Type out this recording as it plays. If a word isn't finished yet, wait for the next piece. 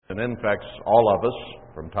and infects all of us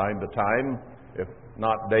from time to time, if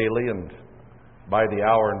not daily and by the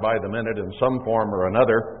hour and by the minute in some form or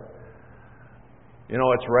another. You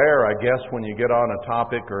know, it's rare, I guess, when you get on a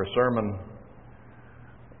topic or a sermon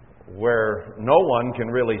where no one can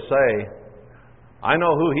really say, I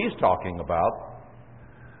know who he's talking about,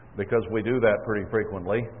 because we do that pretty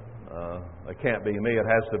frequently. It can't be me, it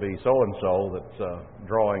has to be so-and-so that's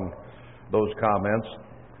drawing those comments.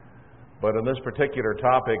 But in this particular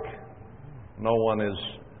topic, no one is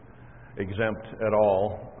exempt at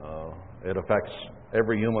all. It affects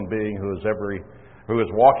every human being who is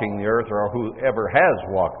walking the earth or who ever has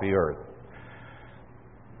walked the earth.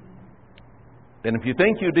 And if you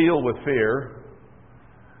think you deal with fear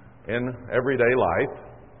in everyday life,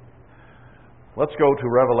 let's go to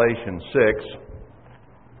Revelation 6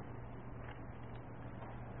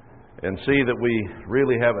 and see that we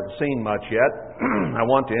really haven't seen much yet. I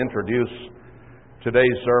want to introduce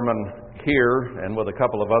today's sermon here and with a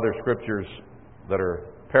couple of other scriptures that are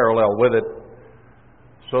parallel with it,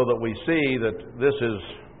 so that we see that this is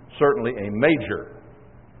certainly a major,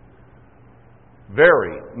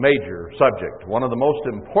 very major subject. One of the most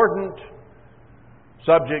important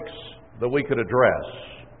subjects that we could address,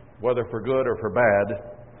 whether for good or for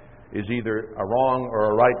bad, is either a wrong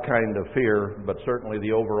or a right kind of fear, but certainly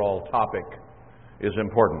the overall topic is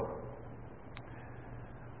important.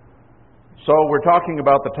 So we're talking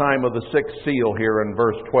about the time of the sixth seal here in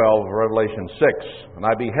verse 12 of Revelation 6. And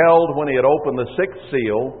I beheld when he had opened the sixth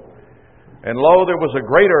seal, and lo, there was a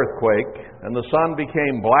great earthquake, and the sun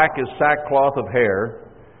became black as sackcloth of hair,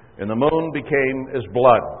 and the moon became as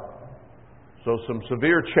blood. So some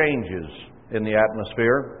severe changes in the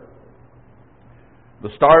atmosphere. The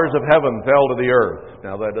stars of heaven fell to the earth.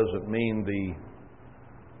 Now that doesn't mean the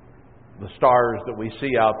stars that we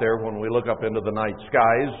see out there when we look up into the night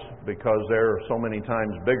skies, because they're so many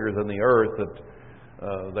times bigger than the earth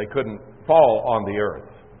that they couldn't fall on the earth.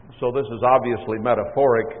 So this is obviously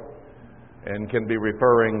metaphoric and can be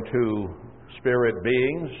referring to spirit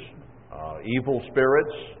beings, evil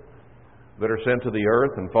spirits that are sent to the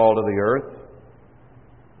earth and fall to the earth.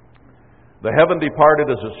 The heaven departed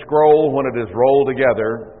as a scroll when it is rolled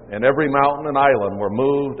together, and every mountain and island were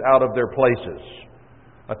moved out of their places.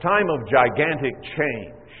 A time of gigantic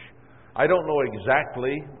change. I don't know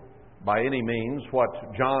exactly, by any means, what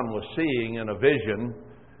John was seeing in a vision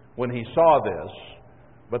when he saw this,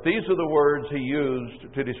 but these are the words he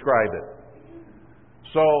used to describe it.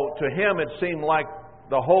 So to him it seemed like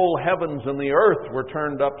the whole heavens and the earth were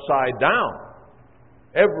turned upside down.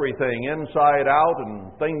 Everything inside out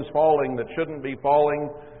and things falling that shouldn't be falling.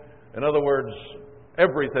 In other words,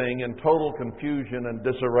 everything in total confusion and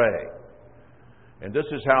disarray. And this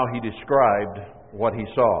is how he described what he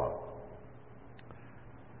saw.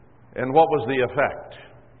 And what was the effect?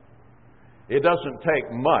 It doesn't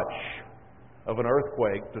take much of an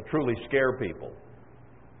earthquake to truly scare people.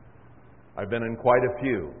 I've been in quite a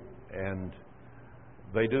few, and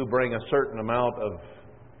they do bring a certain amount of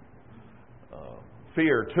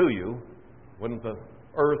fear to you when the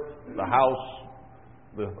earth, the house,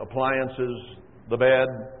 the appliances, the bed,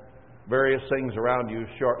 various things around you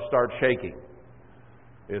start shaking.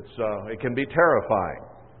 It can be terrifying.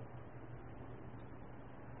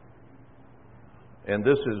 And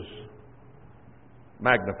this is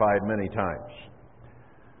magnified many times.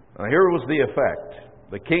 Now here was the effect.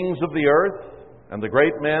 The kings of the earth, and the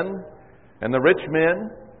great men, and the rich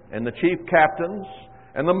men, and the chief captains,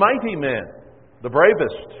 and the mighty men, the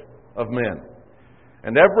bravest of men,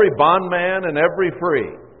 and every bondman and every free,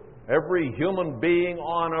 every human being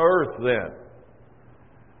on earth then,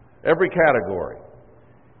 every category,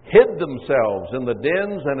 hid themselves in the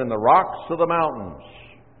dens and in the rocks of the mountains.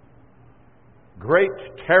 Great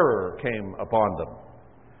terror came upon them,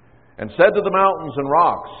 and said to the mountains and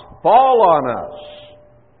rocks, fall on us.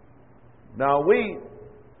 Now we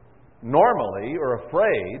normally are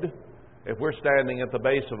afraid if we're standing at the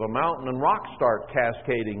base of a mountain and rocks start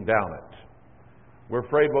cascading down it. We're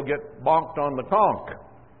afraid we'll get bonked on the conch.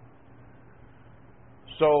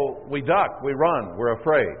 So we duck, we run, we're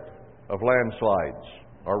afraid of landslides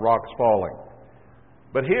or rocks falling.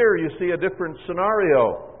 But here you see a different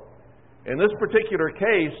scenario. In this particular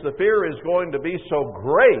case, the fear is going to be so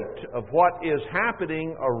great of what is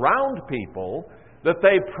happening around people that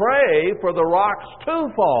they pray for the rocks to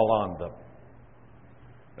fall on them.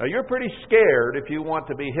 Now, you're pretty scared if you want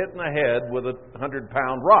to be hit in the head with a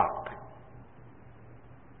 100-pound rock.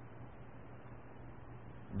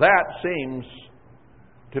 That seems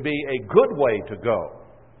to be a good way to go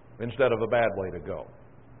instead of a bad way to go.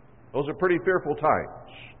 Those are pretty fearful times.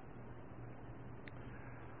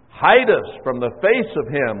 hide us from the face of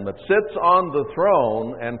him that sits on the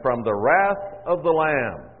throne and from the wrath of the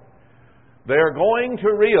Lamb. They are going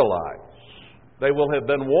to realize, they will have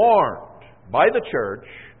been warned by the church,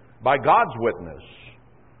 by God's witness,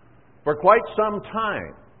 for quite some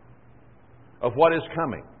time of what is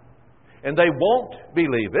coming. And they won't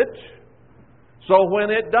believe it. So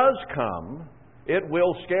when it does come, it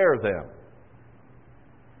will scare them.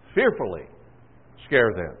 Fearfully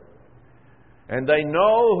scare them. And they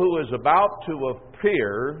know who is about to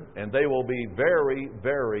appear, and they will be very,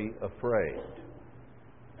 very afraid.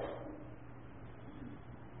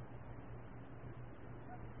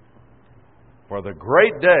 For the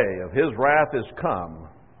great day of his wrath is come.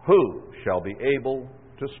 Who shall be able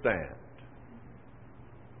to stand?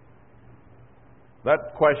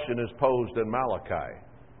 That question is posed in Malachi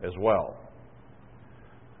as well.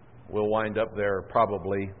 We'll wind up there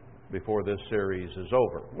probably before this series is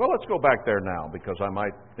over. Well, let's go back there now, because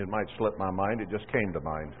it might slip my mind. It just came to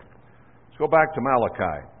mind. Let's go back to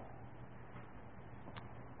Malachi.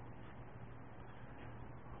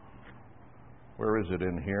 Where is it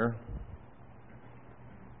in here?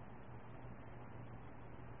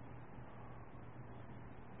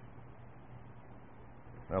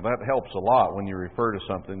 Now that helps a lot when you refer to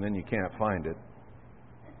something, then you can't find it.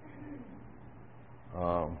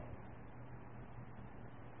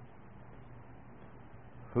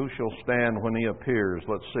 Who shall stand when he appears?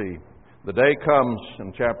 Let's see. The day comes,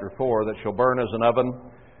 in chapter 4, that shall burn as an oven,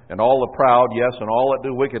 and all the proud, yes, and all that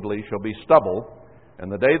do wickedly shall be stubble. And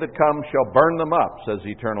the day that comes shall burn them up, says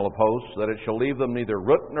the Eternal of Hosts, that it shall leave them neither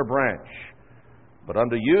root nor branch. But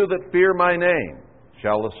unto you that fear my name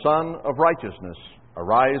shall the Son of Righteousness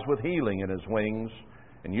arise with healing in his wings,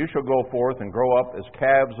 and you shall go forth and grow up as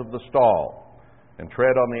calves of the stall, and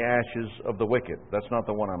tread on the ashes of the wicked. That's not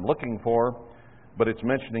the one I'm looking for, but it's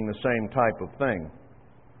mentioning the same type of thing.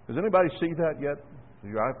 Does anybody see that yet?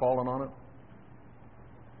 Has your eye fallen on it?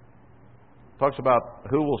 Talks about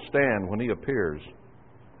who will stand when he appears.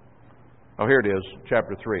 Oh, here it is,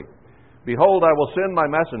 chapter 3. Behold, I will send my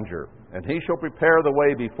messenger, and he shall prepare the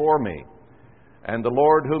way before me. And the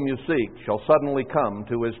Lord whom you seek shall suddenly come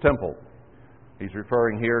to his temple. He's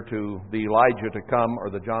referring here to the Elijah to come, or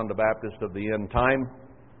the John the Baptist of the end time.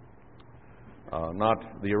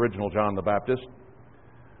 Not the original John the Baptist,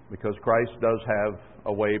 because Christ does have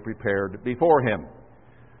a way prepared before him.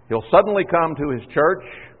 He'll suddenly come to his church,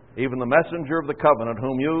 even the messenger of the covenant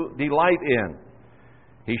whom you delight in.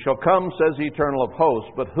 He shall come, says the Eternal of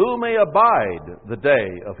Hosts, but who may abide the day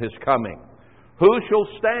of his coming? Who shall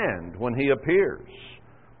stand when he appears?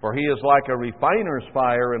 For he is like a refiner's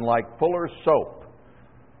fire and like fuller's soap.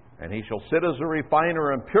 And he shall sit as a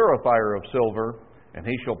refiner and purifier of silver, and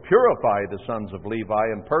he shall purify the sons of Levi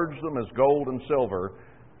and purge them as gold and silver,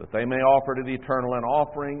 that they may offer to the Eternal an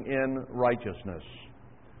offering in righteousness.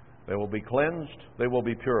 They will be cleansed, they will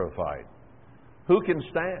be purified. Who can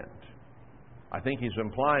stand? I think he's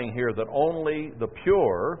implying here that only the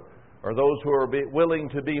pure, or those who are willing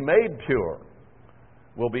to be made pure,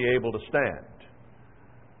 will be able to stand.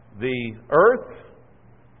 The earth,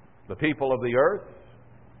 the people of the earth,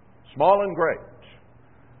 small and great,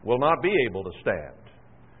 will not be able to stand.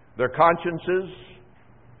 Their consciences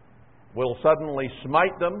will suddenly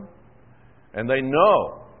smite them, and they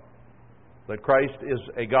know that Christ is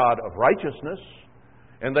a God of righteousness,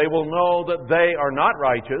 and they will know that they are not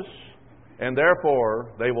righteous, and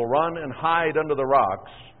therefore they will run and hide under the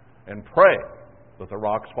rocks and pray that the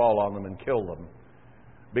rocks fall on them and kill them,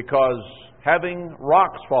 because having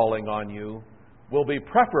rocks falling on you will be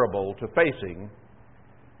preferable to facing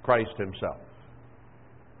Christ himself.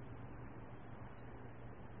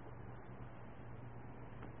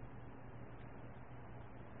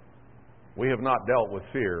 We have not dealt with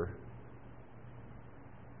fear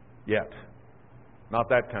yet. Not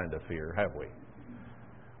that kind of fear, have we?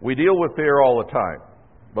 We deal with fear all the time,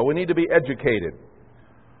 but we need to be educated.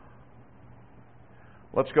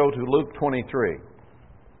 Let's go to Luke 23.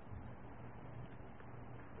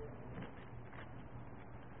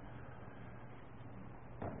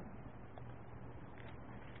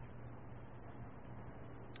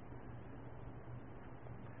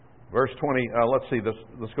 Verse 20,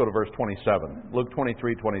 let's go to verse 27. Luke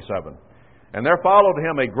 23:27. And there followed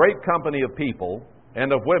him a great company of people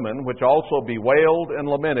and of women, which also bewailed and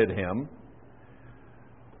lamented him.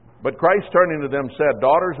 But Christ turning to them said,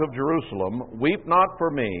 Daughters of Jerusalem, weep not for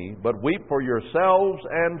me, but weep for yourselves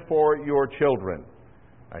and for your children.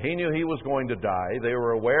 Now, he knew he was going to die. They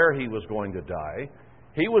were aware he was going to die.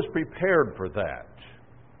 He was prepared for that.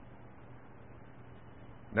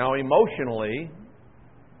 Now, emotionally,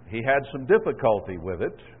 he had some difficulty with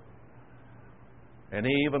it. And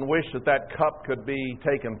he even wished that that cup could be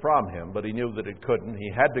taken from him, but he knew that it couldn't. He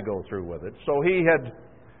had to go through with it. So he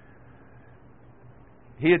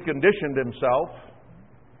had conditioned himself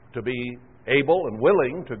to be able and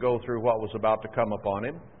willing to go through what was about to come upon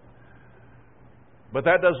him. But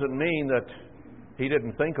that doesn't mean that he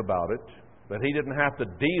didn't think about it, that he didn't have to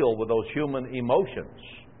deal with those human emotions.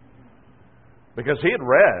 Because he had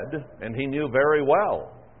read, and he knew very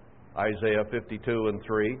well, Isaiah 52 and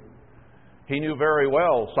 3. He knew very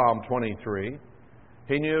well Psalm 23.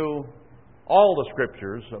 He knew all the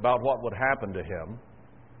Scriptures about what would happen to him.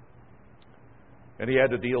 And he had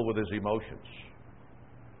to deal with his emotions.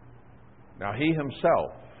 Now, he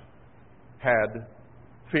himself had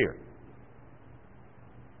fear.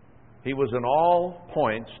 He was in all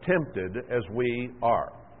points tempted as we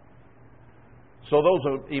are. So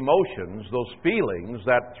those emotions, those feelings,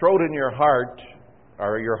 that throat in your heart,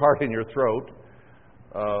 or your heart in your throat,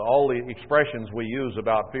 all the expressions we use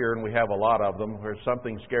about fear, and we have a lot of them, where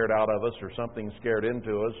something's scared out of us, or something's scared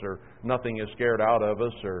into us, or nothing is scared out of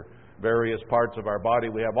us, or various parts of our body.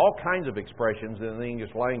 We have all kinds of expressions in the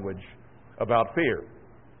English language about fear.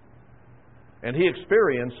 And he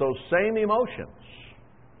experienced those same emotions,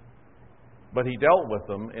 but he dealt with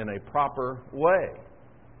them in a proper way.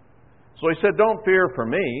 So he said, don't fear for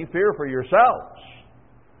me, fear for yourselves.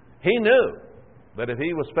 He knew that if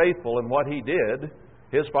he was faithful in what he did,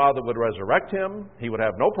 his Father would resurrect him, he would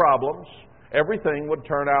have no problems, everything would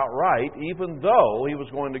turn out right, even though he was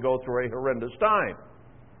going to go through a horrendous time.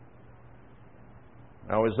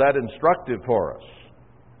 Now, is that instructive for us?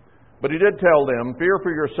 But he did tell them, fear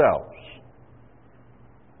for yourselves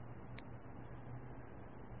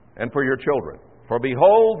and for your children. For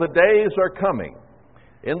behold, the days are coming,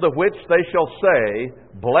 in the which they shall say,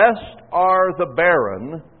 blessed are the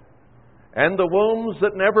barren, and the wombs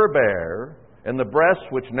that never bare, and the breasts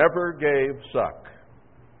which never gave suck.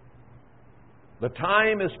 The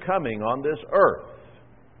time is coming on this earth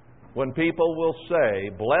when people will say,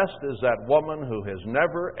 blessed is that woman who has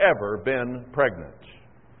never, ever been pregnant,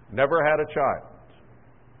 never had a child.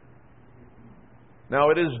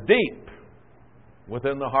 Now, it is deep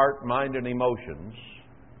within the heart, mind, and emotions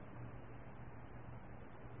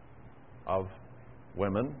of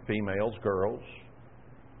women, females, girls,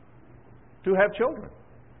 to have children.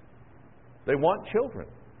 They want children,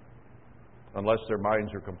 unless their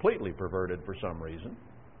minds are completely perverted for some reason.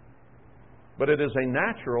 But it is a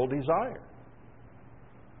natural desire.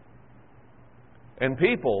 And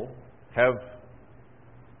people have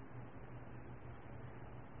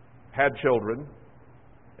had children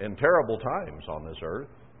in terrible times on this earth,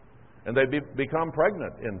 and they become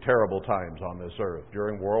pregnant in terrible times on this earth,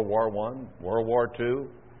 during World War I, World War II,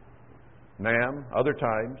 NAM, other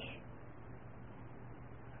times.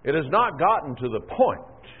 It has not gotten to the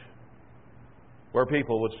point where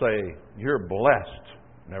people would say, you're blessed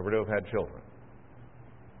never to have had children.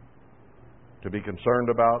 To be concerned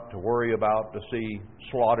about, to worry about, to see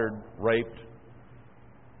slaughtered, raped,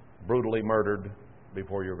 brutally murdered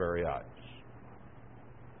before your very eyes.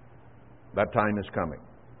 That time is coming.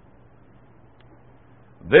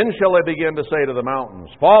 Then shall they begin to say to the mountains,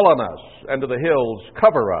 fall on us, and to the hills,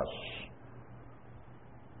 cover us.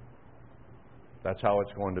 That's how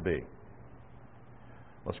it's going to be.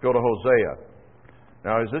 Let's go to Hosea.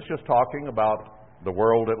 Now, is this just talking about the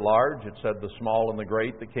world at large? It said the small and the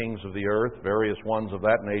great, the kings of the earth, various ones of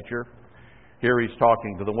that nature. Here he's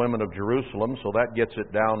talking to the women of Jerusalem, so that gets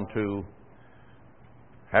it down to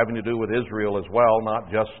having to do with Israel as well, not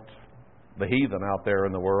just the heathen out there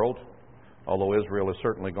in the world, although Israel has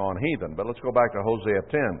certainly gone heathen. But let's go back to Hosea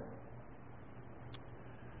 10.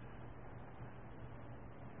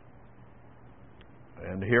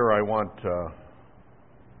 And here I want,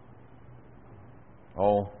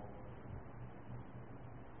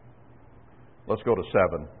 let's go to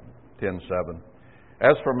 10:7.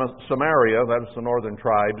 As for Samaria, that is the northern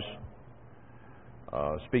tribes,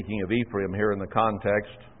 speaking of Ephraim here in the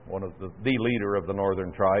context, one of the leader of the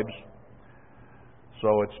northern tribes.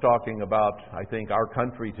 So it's talking about, I think, our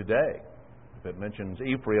country today, if it mentions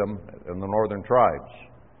Ephraim and the northern tribes.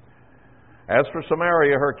 As for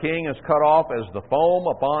Samaria, her king is cut off as the foam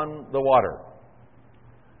upon the water.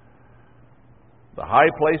 The high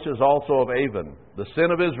places also of Avon, the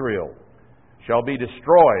sin of Israel, shall be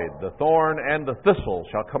destroyed. The thorn and the thistle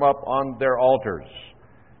shall come up on their altars.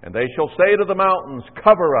 And they shall say to the mountains,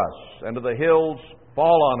 cover us, and to the hills,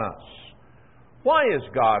 fall on us. Why is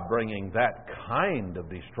God bringing that kind of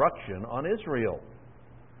destruction on Israel?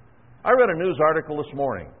 I read a news article this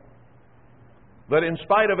morning that in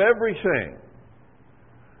spite of everything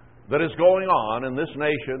that is going on in this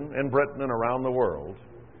nation, in Britain, and around the world,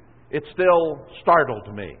 it still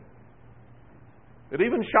startled me. It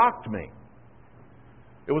even shocked me.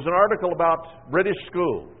 It was an article about British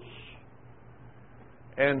schools.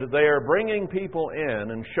 And they are bringing people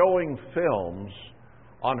in and showing films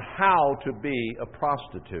on how to be a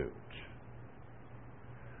prostitute.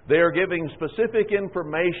 They are giving specific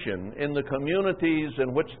information in the communities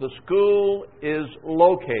in which the school is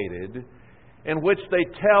located, in which they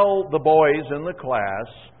tell the boys in the class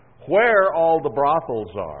where all the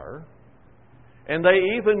brothels are, and they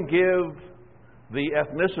even give the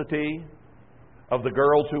ethnicity of the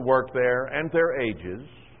girls who work there and their ages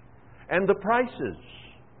and the prices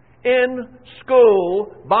in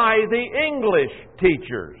school by the English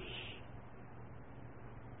teachers.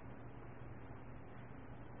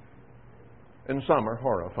 And some are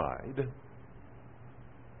horrified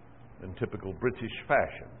in typical British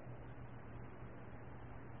fashion.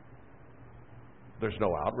 There's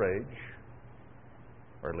no outrage,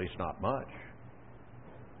 or at least not much.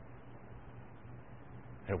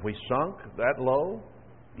 Have we sunk that low?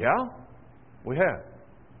 Yeah, we have.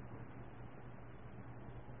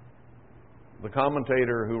 The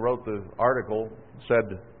commentator who wrote the article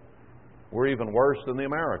said, we're even worse than the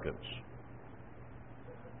Americans.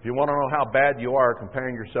 If you want to know how bad you are,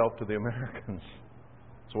 comparing yourself to the Americans.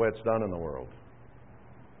 That's the way it's done in the world.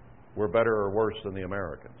 We're better or worse than the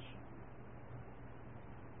Americans.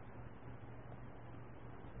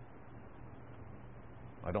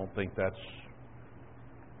 I don't think that's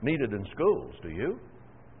needed in schools, do you?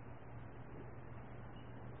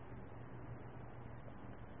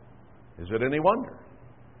 Is it any wonder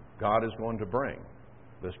God is going to bring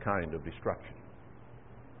this kind of destruction?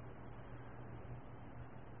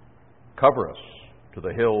 Cover us till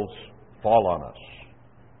the hills fall on us.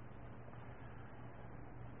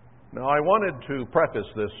 Now, I wanted to preface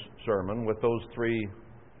this sermon with those three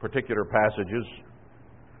particular passages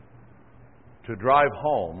to drive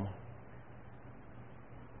home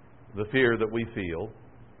the fear that we feel,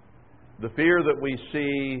 the fear that we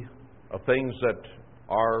see of things that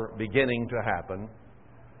are beginning to happen,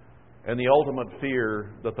 and the ultimate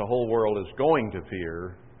fear that the whole world is going to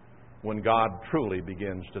fear when God truly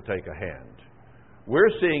begins to take a hand. We're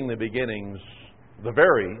seeing the beginnings, the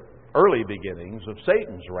very early beginnings of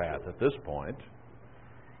Satan's wrath at this point,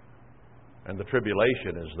 and the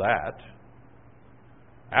tribulation is that.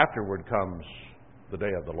 Afterward comes the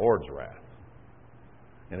day of the Lord's wrath.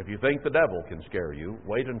 And if you think the devil can scare you,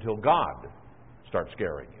 wait until God starts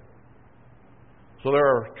scaring you. So there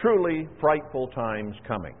are truly frightful times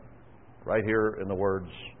coming, right here in the words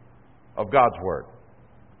of God's Word.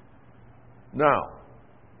 Now,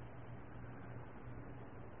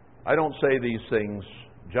 I don't say these things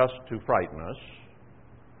just to frighten us,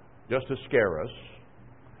 just to scare us.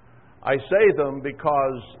 I say them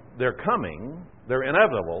because they're coming, they're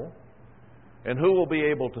inevitable, and who will be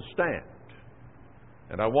able to stand?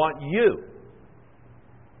 And I want you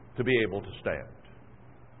to be able to stand,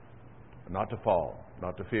 not to fall,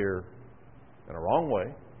 not to fear in a wrong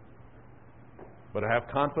way, but to have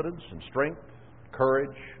confidence and strength,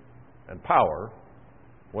 courage, and power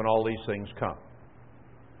when all these things come.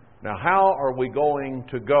 Now, how are we going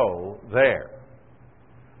to go there?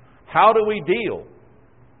 How do we deal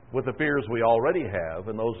with the fears we already have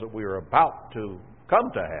and those that we are about to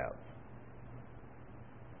come to have?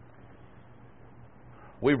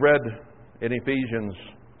 We've read in Ephesians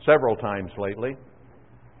several times lately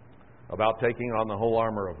about taking on the whole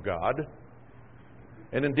armor of God.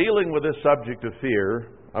 And in dealing with this subject of fear,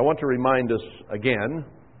 I want to remind us again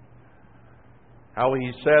how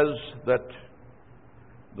he says that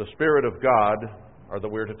the Spirit of God, or that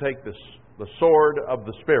we're to take the sword of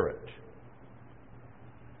the Spirit.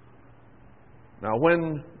 Now,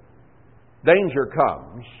 when danger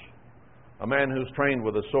comes, a man who's trained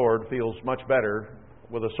with a sword feels much better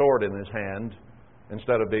with a sword in his hand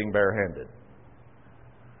instead of being barehanded.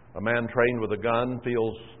 A man trained with a gun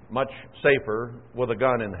feels much safer with a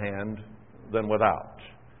gun in hand than without,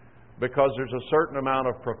 because there's a certain amount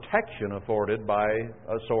of protection afforded by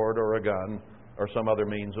a sword or a gun or some other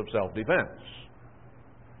means of self-defense.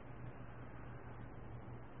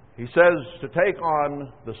 He says to take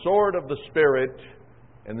on the sword of the Spirit,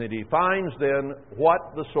 and he defines then what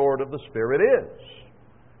the sword of the Spirit is.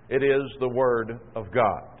 It is the Word of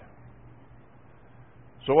God.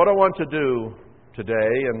 So what I want to do today,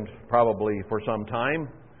 and probably for some time,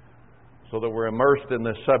 so that we're immersed in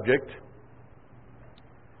this subject,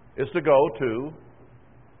 is to go to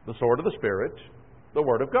the sword of the Spirit, the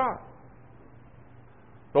Word of God.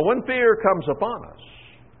 But when fear comes upon us,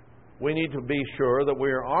 we need to be sure that we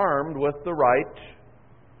are armed with the right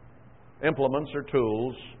implements or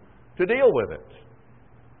tools to deal with it.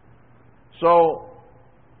 So,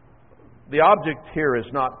 the object here is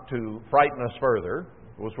not to frighten us further,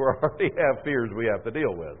 because we already have fears we have to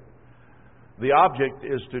deal with. The object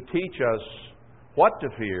is to teach us what to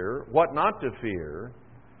fear, what not to fear,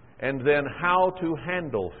 and then how to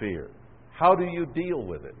handle fear. How do you deal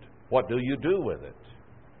with it? What do you do with it?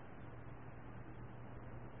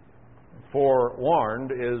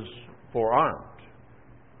 Forewarned is forearmed.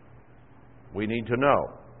 We need to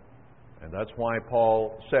know. And that's why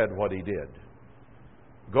Paul said what he did.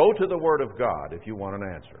 Go to the Word of God if you want an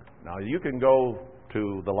answer. Now, you can go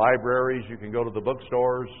to the libraries, you can go to the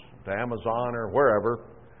bookstores, to Amazon or wherever,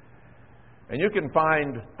 and you can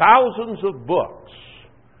find thousands of books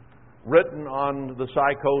written on the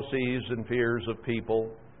psychoses and fears of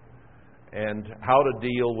people and how to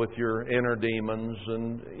deal with your inner demons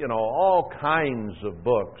and, all kinds of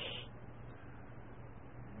books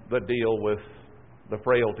that deal with the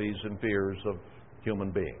frailties and fears of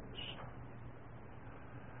human beings.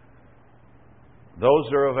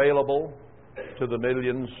 Those are available to the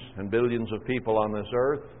millions and billions of people on this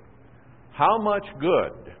earth. How much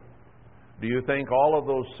good do you think all of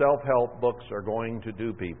those self-help books are going to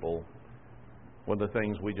do people when the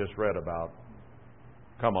things we just read about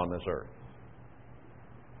come on this earth?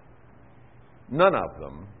 None of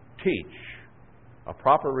them teach a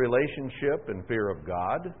proper relationship and fear of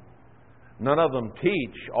God. None of them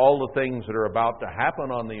teach all the things that are about to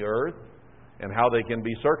happen on the earth and how they can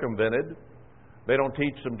be circumvented. They don't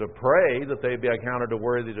teach them to pray that they be accounted to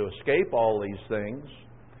worthy to escape all these things.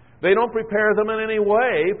 They don't prepare them in any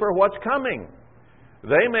way for what's coming.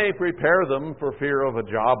 They may prepare them for fear of a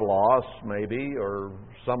job loss, maybe, or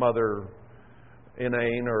some other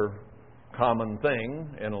inane or common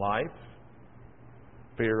thing in life.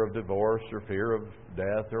 Fear of divorce or fear of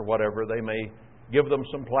death or whatever. They may give them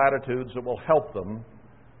some platitudes that will help them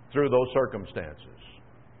through those circumstances.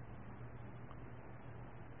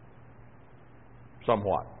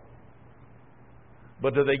 Somewhat.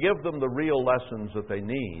 But do they give them the real lessons that they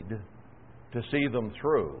need to see them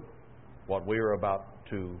through what we are about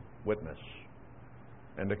to witness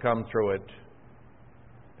and to come through it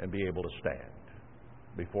and be able to stand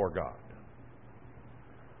before God?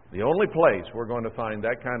 The only place we're going to find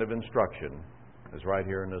that kind of instruction is right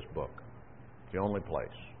here in this book. The only place.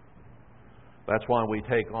 That's why we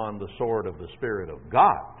take on the sword of the Spirit of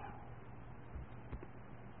God,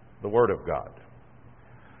 the Word of God.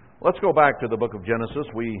 Let's go back to the book of Genesis.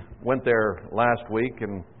 We went there last week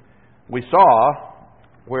and we saw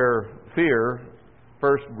where fear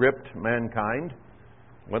first gripped mankind.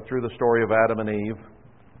 Went through the story of Adam and Eve,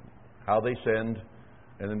 how they sinned,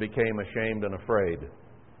 and then became ashamed and afraid.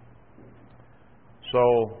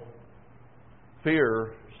 So,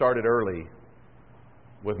 fear started early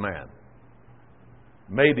with man.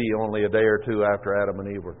 Maybe only a day or two after Adam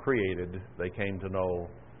and Eve were created, they came to know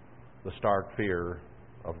the stark fear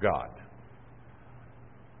of God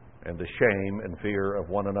and the shame and fear of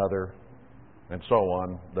one another and so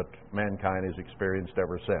on that mankind has experienced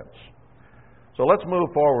ever since. So let's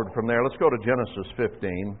move forward from there. Let's go to Genesis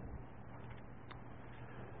 15.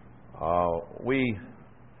 We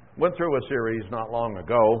went through a series not long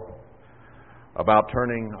ago about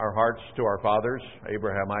turning our hearts to our fathers,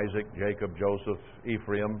 Abraham, Isaac, Jacob, Joseph,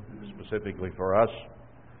 Ephraim, specifically for us.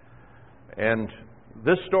 And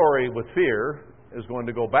this story with fear is going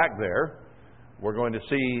to go back there. We're going to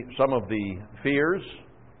see some of the fears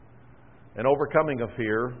and overcoming of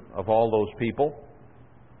fear of all those people.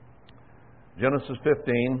 Genesis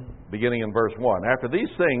 15, beginning in verse 1. After these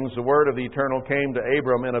things, the word of the Eternal came to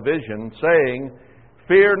Abram in a vision, saying,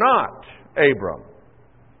 Fear not, Abram.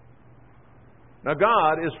 Now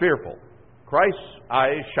God is fearful. Christ's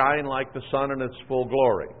eyes shine like the sun in its full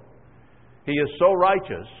glory. He is so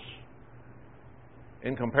righteous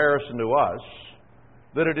in comparison to us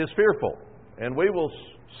that it is fearful. And we will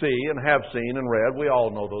see and have seen and read, we all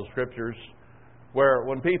know those scriptures, where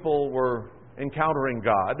when people were encountering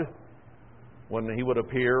God, when He would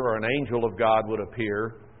appear or an angel of God would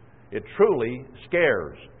appear, it truly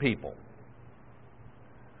scares people.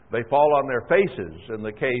 They fall on their faces in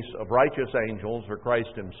the case of righteous angels or Christ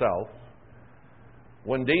Himself.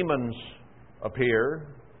 When demons appear,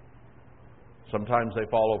 sometimes they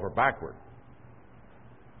fall over backward.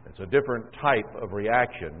 It's a different type of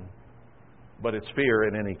reaction, but it's fear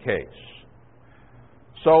in any case.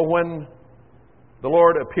 So when the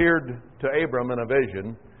Lord appeared to Abram in a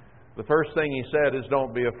vision, the first thing He said is,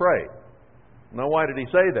 don't be afraid. Now, why did He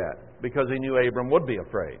say that? Because He knew Abram would be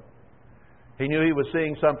afraid. He knew he was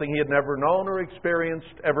seeing something he had never known or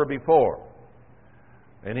experienced ever before.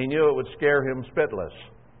 And he knew it would scare him spitless.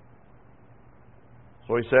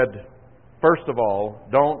 So He said, First of all,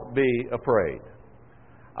 don't be afraid.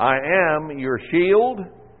 I am your shield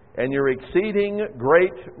and your exceeding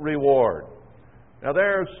great reward. Now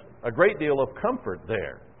there's a great deal of comfort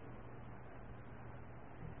there.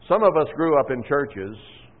 Some of us grew up in churches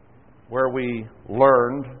where we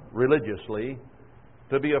learned religiously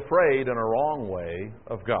to be afraid in a wrong way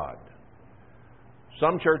of God.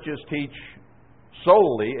 Some churches teach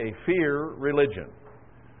solely a fear religion,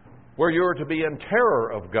 where you're to be in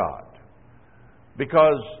terror of God.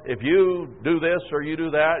 Because if you do this or you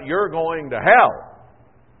do that, you're going to hell.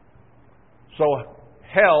 So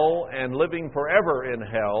hell and living forever in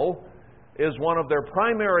hell is one of their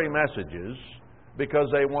primary messages, because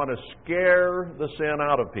they want to scare the sin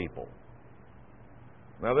out of people.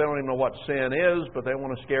 Now, they don't even know what sin is, but they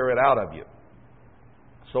want to scare it out of you.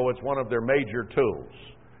 So it's one of their major tools.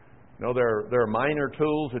 You know, there are minor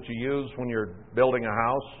tools that you use when you're building a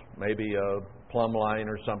house, maybe a plumb line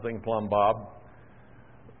or something, plumb bob.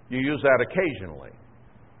 You use that occasionally.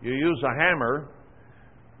 You use a hammer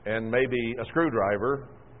and maybe a screwdriver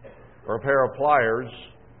or a pair of pliers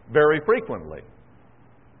very frequently.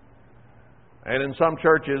 And in some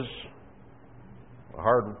churches,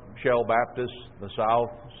 hard shell Baptists, the South,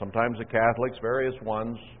 sometimes the Catholics, various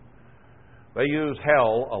ones, they use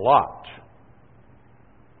hell a lot.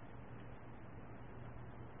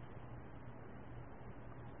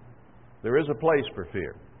 There is a place for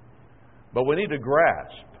fear. But we need to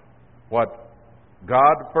grasp what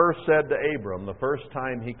God first said to Abram the first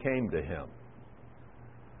time he came to him.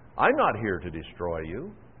 I'm not here to destroy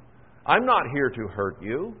you. I'm not here to hurt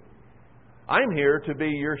you. I'm here to be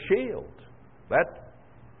your shield. That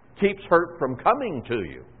keeps hurt from coming to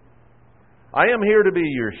you. I am here to be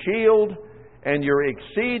your shield and your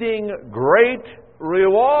exceeding great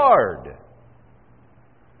reward.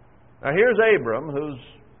 Now here's Abram, who's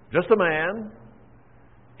just a man.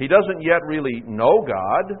 He doesn't yet really know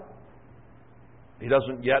God. He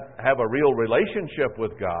doesn't yet have a real relationship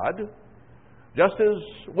with God, just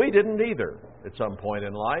as we didn't either at some point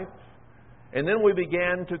in life. And then we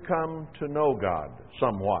began to come to know God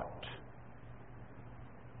somewhat.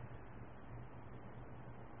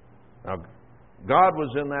 Now, God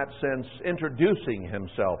was in that sense introducing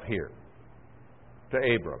Himself here to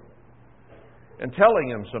Abram and telling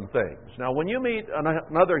him some things. Now, when you meet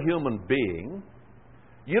another human being,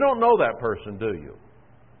 you don't know that person, do you?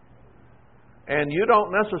 And you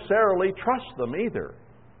don't necessarily trust them either.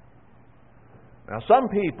 Now, some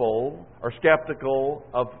people are skeptical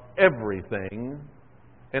of everything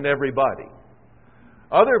and everybody.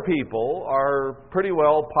 Other people are pretty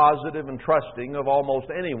well positive and trusting of almost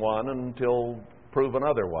anyone until proven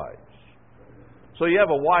otherwise. So you have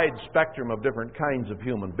a wide spectrum of different kinds of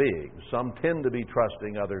human beings. Some tend to be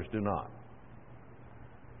trusting, others do not.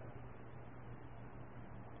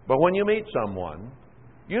 But when you meet someone,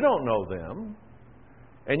 you don't know them,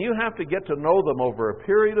 and you have to get to know them over a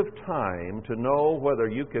period of time to know whether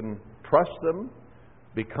you can trust them,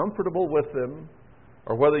 be comfortable with them,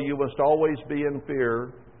 or whether you must always be in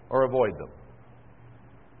fear or avoid them.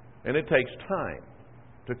 And it takes time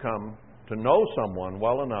to come to know someone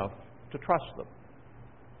well enough to trust them.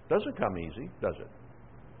 Doesn't come easy, does it?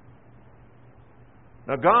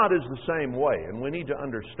 Now, God is the same way, and we need to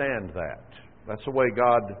understand that. That's the way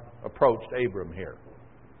God approached Abram here.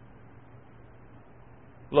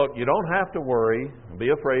 Look, you don't have to worry and be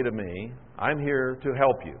afraid of me. I'm here to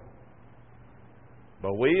help you.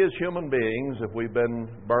 But we as human beings, if we've been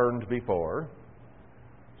burned before,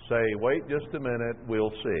 say, wait just a minute,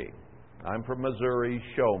 we'll see. I'm from Missouri,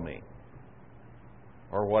 show me.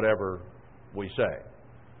 Or whatever we say.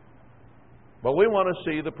 But we want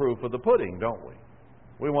to see the proof of the pudding, don't we?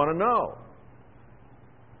 We want to know.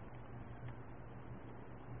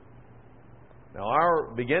 Now,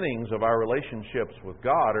 our beginnings of our relationships with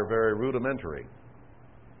God are very rudimentary.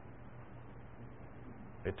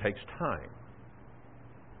 It takes time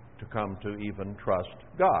to come to even trust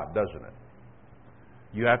God, doesn't it?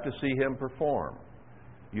 You have to see Him perform.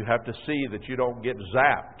 You have to see that you don't get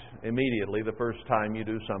zapped immediately the first time you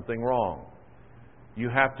do something wrong. You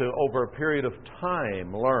have to, over a period of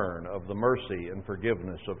time, learn of the mercy and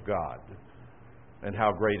forgiveness of God and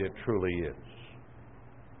how great it truly is.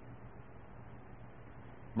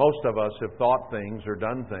 Most of us have thought things or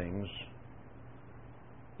done things,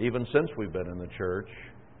 even since we've been in the church,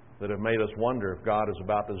 that have made us wonder if God is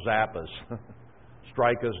about to zap us,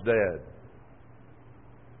 strike us dead.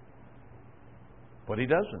 But He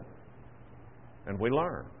doesn't. And we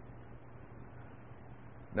learn.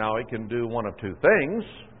 Now, it can do one of two things.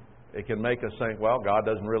 It can make us think, well, God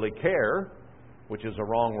doesn't really care, which is a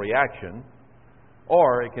wrong reaction.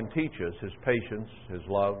 or it can teach us His patience, His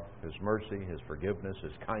love, His mercy, His forgiveness,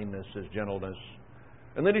 His kindness, His gentleness.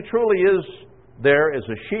 And that He truly is there as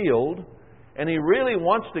a shield, and He really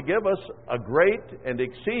wants to give us a great and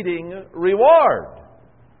exceeding reward.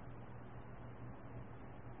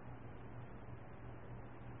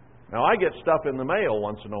 Now, I get stuff in the mail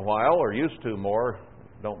once in a while, or used to more,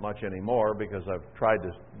 don't much anymore because I've tried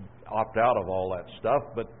to opt out of all that stuff,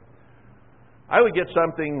 but I would get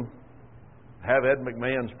something, have Ed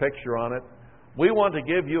McMahon's picture on it. We want to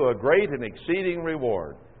give you a great and exceeding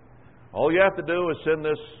reward. All you have to do is send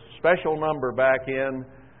this special number back in,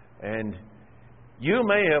 and you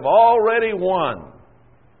may have already won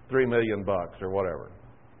 $3 million or whatever.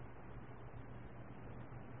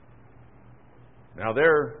 Now,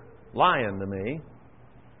 they're lying to me.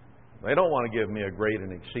 They don't want to give me a great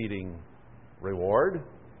and exceeding reward.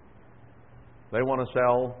 They want to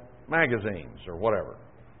sell magazines or whatever.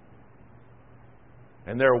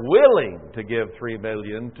 And they're willing to give $3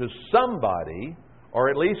 million to somebody, or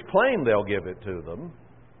at least claim they'll give it to them,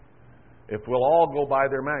 if we'll all go buy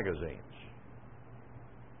their magazines.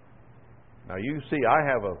 Now, you see, I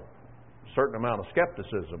have a certain amount of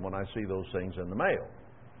skepticism when I see those things in the mail,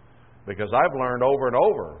 because I've learned over and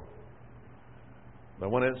over that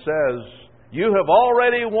when it says, you have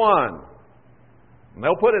already won, and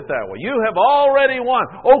they'll put it that way, you have already won.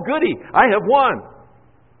 Oh, goody, I have won.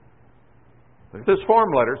 This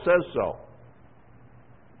form letter says so.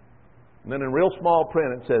 And then in real small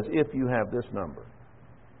print it says, if you have this number,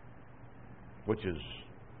 which is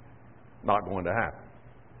not going to happen.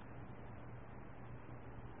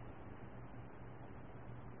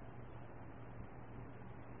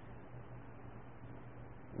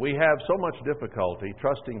 We have so much difficulty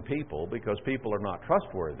trusting people because people are not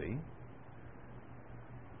trustworthy.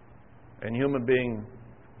 And human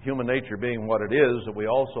nature being what it is, that we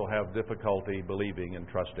also have difficulty believing and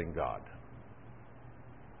trusting God.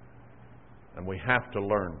 And we have to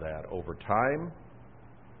learn that over time,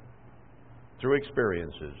 through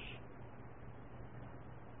experiences.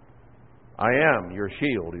 I am your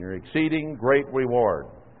shield and your exceeding great reward.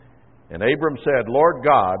 And Abram said, Lord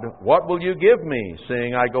God, what will you give me,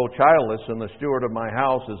 seeing I go childless, and the steward of my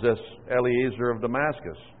house is this Eliezer of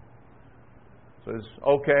Damascus? Says,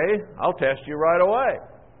 okay, I'll test you right away.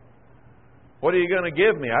 What are you going to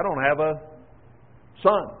give me? I don't have a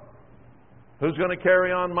son. Who's going to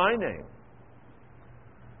carry on my name?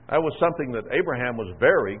 That was something that Abraham was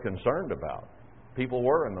very concerned about. People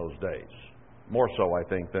were in those days. More so, I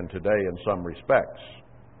think, than today in some respects.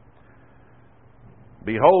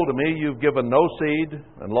 Behold, to me you've given no seed,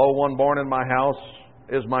 and lo, one born in my house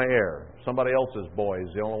is my heir. Somebody else's boy is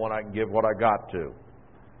the only one I can give what I got to.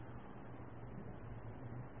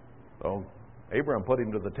 So Abraham put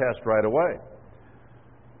him to the test right away.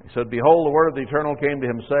 He said, Behold, the word of the Eternal came to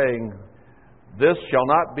him, saying, This shall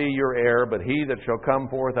not be your heir, but he that shall come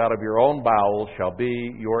forth out of your own bowels shall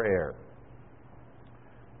be your heir.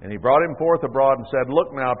 And he brought him forth abroad and said,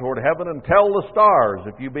 Look now toward heaven and tell the stars,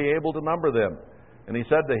 if you be able to number them. And he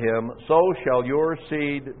said to him, So shall your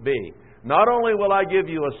seed be. Not only will I give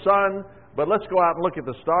you a son, but let's go out and look at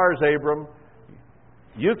the stars, Abram.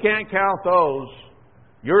 You can't count those.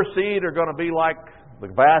 Your seed are going to be like the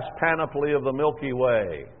vast panoply of the Milky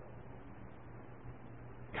Way.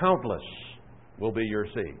 Countless will be your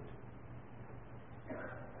seed.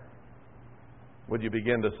 Would you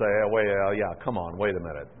begin to say, come on, wait a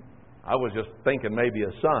minute. I was just thinking maybe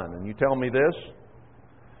a son, and you tell me this?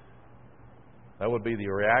 That would be the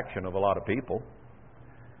reaction of a lot of people.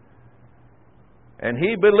 And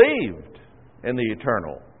he believed in the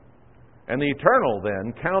Eternal. And the Eternal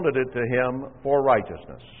then counted it to him for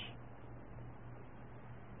righteousness.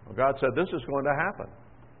 Well, God said, this is going to happen.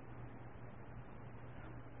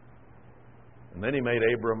 And then He made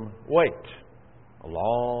Abram wait a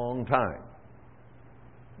long time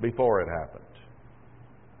before it happened.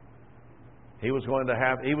 He was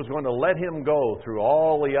going to let him go through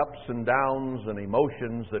all the ups and downs and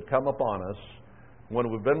emotions that come upon us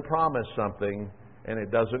when we've been promised something and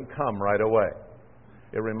it doesn't come right away.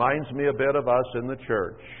 It reminds me a bit of us in the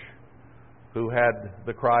church who had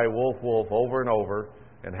the cry, wolf, wolf, over and over,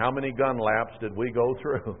 and how many gun laps did we go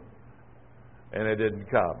through? And it didn't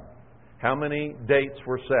come. How many dates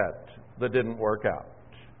were set that didn't work out?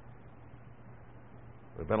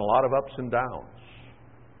 There have been a lot of ups and downs.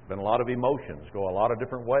 Been a lot of emotions, go a lot of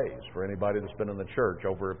different ways for anybody that's been in the church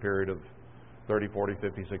over a period of 30, 40,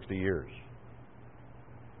 50, 60 years.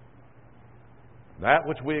 That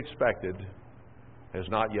which we expected has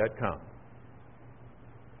not yet come.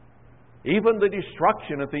 Even the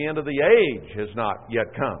destruction at the end of the age has not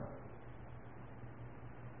yet come.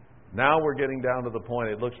 Now we're getting down to the point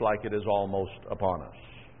it looks like it is almost upon us.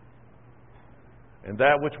 And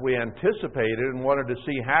that which we anticipated and wanted to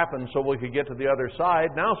see happen so we could get to the other side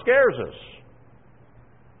now scares us.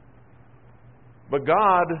 But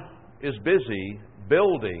God is busy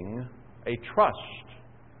building a trust,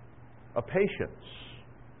 a patience,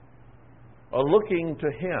 a looking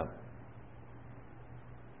to Him.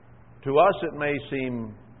 To us it may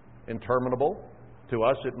seem interminable. To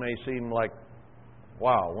us it may seem like,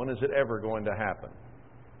 wow, when is it ever going to happen?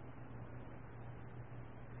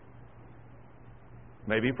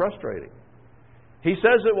 Maybe frustrating. He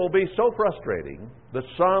says it will be so frustrating that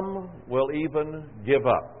some will even give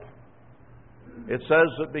up. It says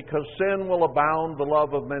that because sin will abound, the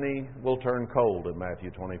love of many will turn cold in Matthew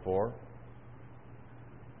 24.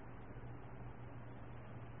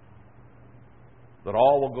 That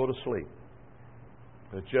all will go to sleep.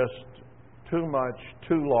 It's just too much,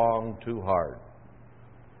 too long, too hard.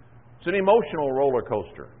 It's an emotional roller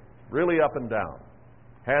coaster, really up and down.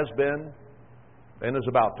 Has been and is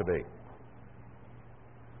about to be.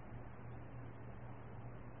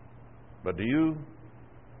 But do you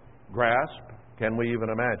grasp, can we even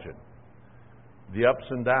imagine, the ups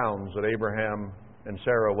and downs that Abraham and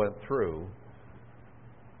Sarah went through?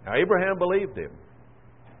 Now, Abraham believed him.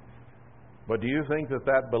 But do you think that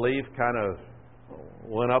that belief kind of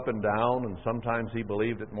went up and down, and sometimes he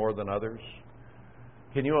believed it more than others?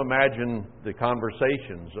 Can you imagine the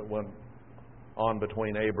conversations that went on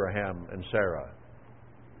between Abraham and Sarah?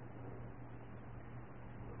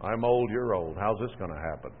 I'm old, you're old. How's this going to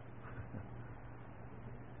happen?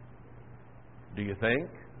 Do you think?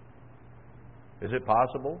 Is it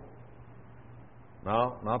possible?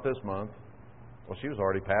 No, not this month. Well, she was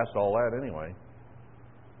already past all that anyway.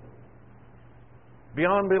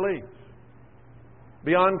 Beyond belief.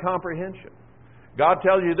 Beyond comprehension. God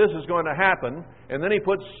tells you this is going to happen, and then He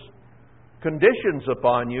puts conditions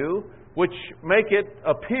upon you which make it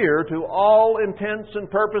appear to all intents and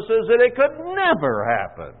purposes that it could never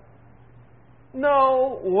happen.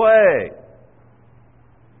 No way.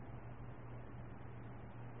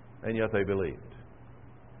 And yet they believed.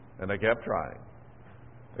 And they kept trying,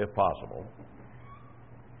 if possible.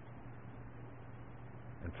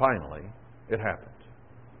 And finally, it happened.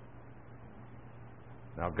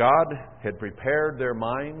 Now, God had prepared their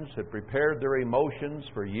minds, had prepared their emotions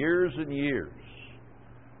for years and years.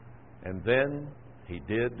 And then He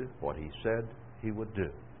did what He said He would do.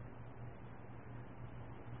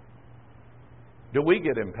 Do we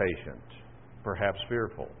get impatient, perhaps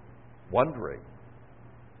fearful, wondering,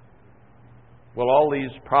 will all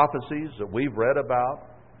these prophecies that we've read about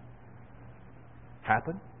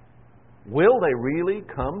happen? Will they really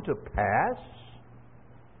come to pass?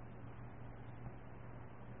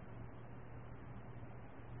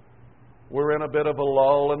 We're in a bit of a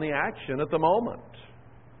lull in the action at the moment,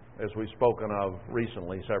 as we've spoken of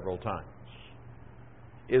recently several times.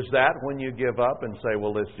 Is that when you give up and say,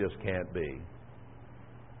 well, this just can't be?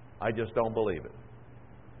 I just don't believe it.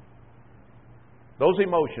 Those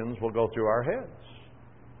emotions will go through our heads,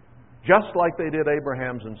 just like they did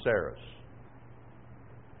Abraham's and Sarah's.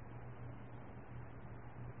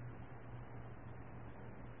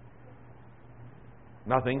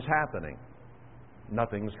 Nothing's happening.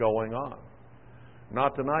 Nothing's going on.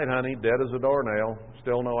 Not tonight, honey. Dead as a doornail.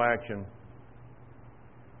 Still no action.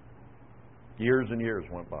 Years and years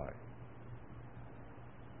went by.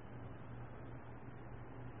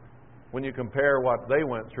 When you compare what they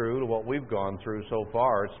went through to what we've gone through so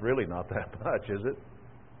far, it's really not that much, is it?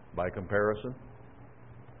 By comparison.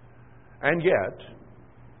 And yet,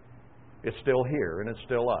 it's still here, and it's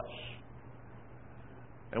still us.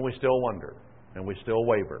 And we still wonder, and we still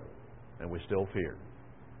waver, and we still fear.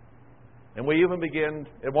 And we even begin,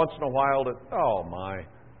 once in a while, to, oh my,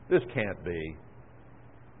 this can't be.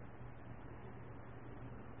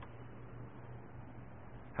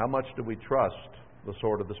 How much do we trust the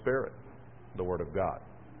sword of the Spirit, the Word of God?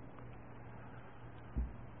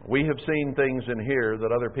 We have seen things in here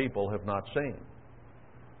that other people have not seen.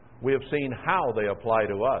 We have seen how they apply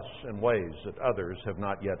to us in ways that others have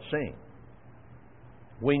not yet seen.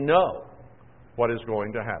 We know what is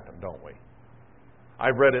going to happen, don't we?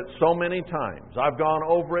 I've read it so many times. I've gone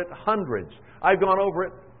over it hundreds. I've gone over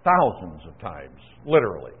it thousands of times,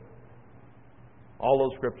 literally. All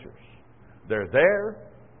those scriptures. They're there,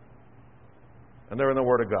 and they're in the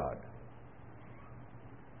Word of God.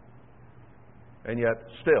 And yet,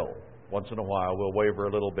 still, once in a while, we'll waver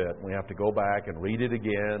a little bit. We have to go back and read it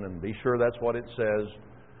again and be sure that's what it says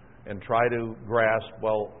and try to grasp,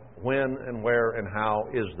 well, when and where and how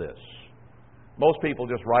is this? Most people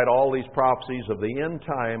just write all these prophecies of the end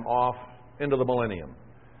time off into the millennium.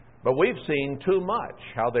 But we've seen too much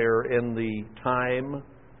how they're in the time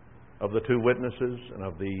of the two witnesses and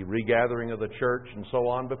of the regathering of the church and so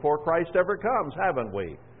on before Christ ever comes, haven't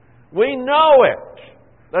we? We know it.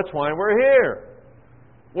 That's why we're here.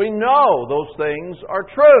 We know those things are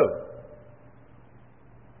true.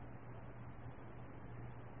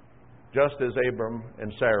 Just as Abram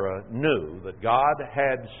and Sarah knew that God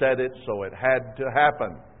had said it, so it had to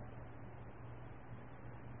happen.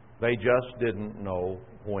 They just didn't know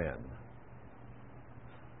when.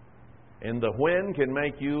 And the when can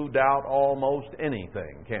make you doubt almost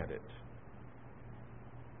anything, can't it?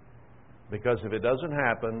 Because if it doesn't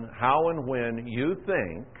happen, how and when you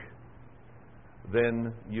think,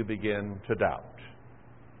 then you begin to doubt.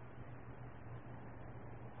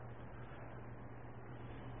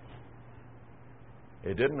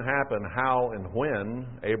 It didn't happen how and when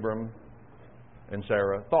Abram and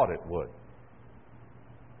Sarah thought it would.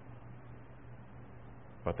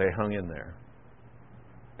 But they hung in there.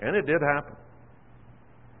 And it did happen.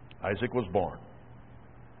 Isaac was born.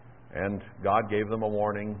 And God gave them a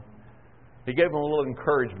warning. He gave them a little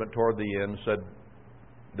encouragement toward the end, said,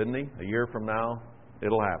 didn't he? A year from now,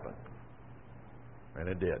 it'll happen. And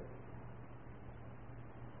it did.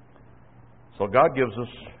 So God gives us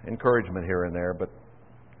encouragement here and there, but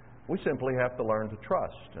we simply have to learn to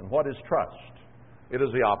trust. And what is trust? It is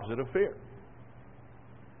the opposite of fear.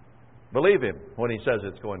 Believe Him when He says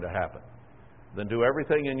it's going to happen. Then do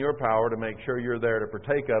everything in your power to make sure you're there to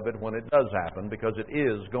partake of it when it does happen, because it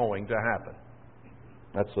is going to happen.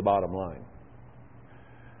 That's the bottom line.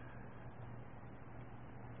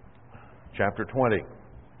 Chapter 20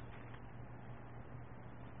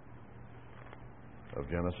 of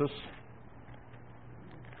Genesis.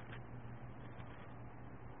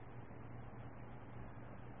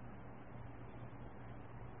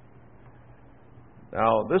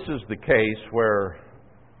 Now, this is the case where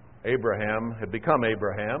Abraham had become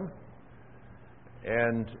Abraham,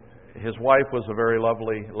 and his wife was a very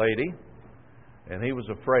lovely lady, and he was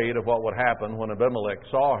afraid of what would happen when Abimelech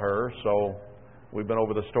saw her, so we've been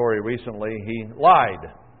over the story recently. He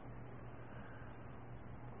lied.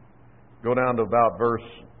 Go down to about verse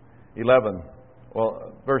 11.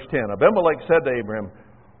 Well, verse 10. Abimelech said to Abraham,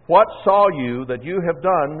 "What saw you that you have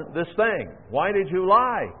done this thing? Why did you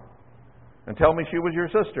lie? And tell me she was your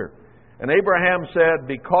sister." And Abraham said,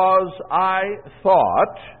 "Because I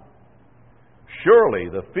thought, surely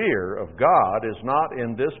the fear of God is not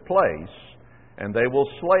in this place, and they will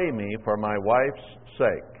slay me for my wife's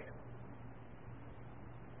sake."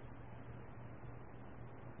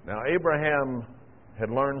 Now, Abraham had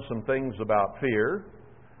learned some things about fear,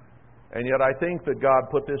 and yet I think that God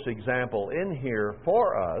put this example in here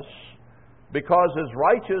for us because as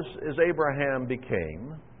righteous as Abraham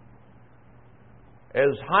became,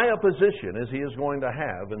 as high a position as he is going to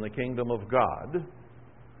have in the kingdom of God,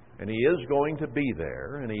 and he is going to be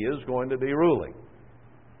there, and he is going to be ruling,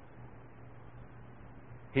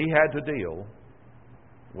 he had to deal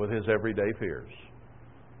with his everyday fears.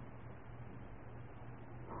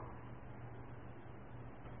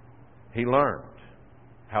 He learned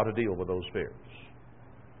how to deal with those fears.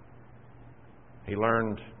 He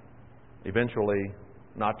learned eventually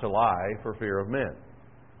not to lie for fear of men,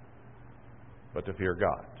 but to fear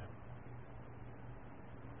God.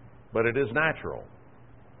 But it is natural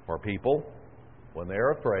for people, when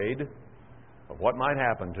they're afraid of what might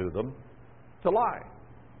happen to them, to lie.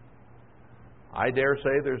 I dare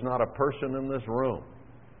say there's not a person in this room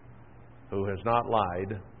who has not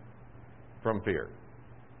lied from fear.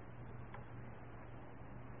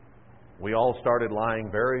 We all started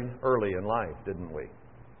lying very early in life, didn't we?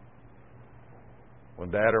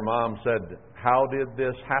 When Dad or Mom said, "How did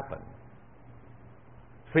this happen?"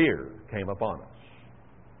 Fear came upon us.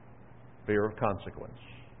 Fear of consequence.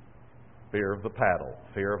 Fear of the paddle.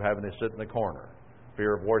 Fear of having to sit in the corner.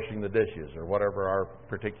 Fear of washing the dishes, or whatever our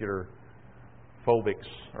particular phobics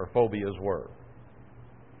or phobias were.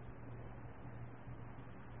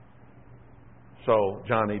 So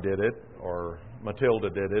Johnny did it, or Matilda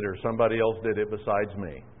did it, or somebody else did it besides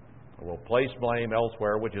me. We'll place blame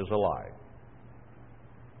elsewhere, which is a lie.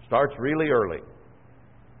 Starts really early,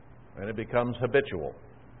 and it becomes habitual.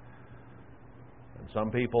 And some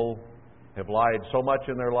people have lied so much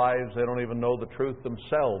in their lives they don't even know the truth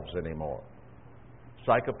themselves anymore.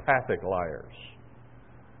 Psychopathic liars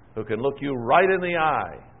who can look you right in the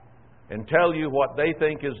eye and tell you what they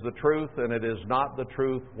think is the truth, and it is not the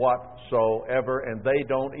truth whatsoever, and they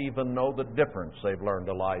don't even know the difference. They've learned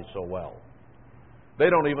to lie so well. They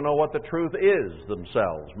don't even know what the truth is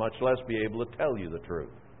themselves, much less be able to tell you the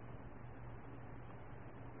truth.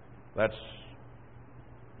 That's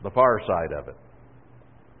the far side of it.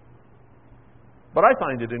 But I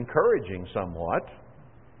find it encouraging somewhat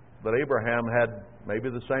that Abraham had maybe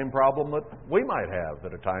the same problem that we might have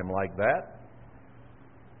at a time like that.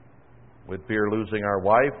 We'd fear losing our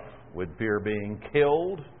wife. We'd fear being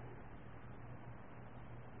killed.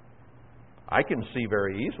 I can see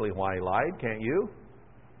very easily why he lied, can't you?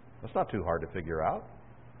 That's not too hard to figure out.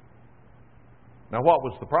 Now, what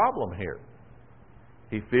was the problem here?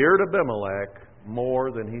 He feared Abimelech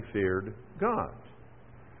more than he feared God.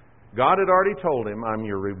 God had already told him, I'm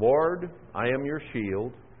your reward, I am your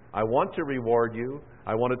shield, I want to reward you,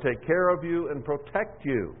 I want to take care of you and protect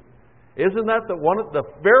you. Isn't that the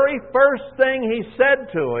very first thing he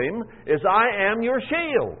said to him is, I am your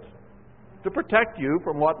shield, to protect you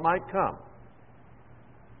from what might come.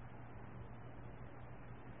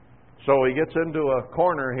 So he gets into a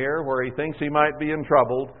corner here where he thinks he might be in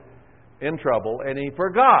trouble, and he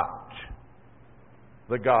forgot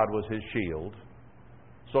that God was his shield.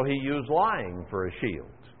 So he used lying for a shield.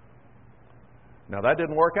 Now that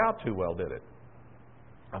didn't work out too well, did it?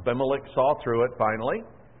 Abimelech saw through it finally.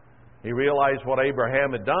 He realized what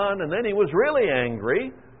Abraham had done, and then he was really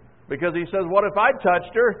angry because he says, what if I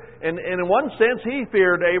touched her? And in one sense, he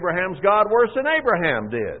feared Abraham's God worse than Abraham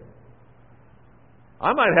did.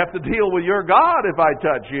 I might have to deal with your God if I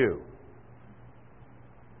touch you.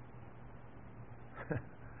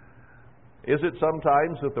 Is it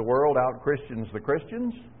sometimes that the world out-Christians the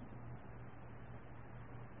Christians?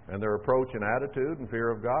 And their approach and attitude and fear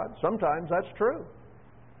of God? Sometimes that's true.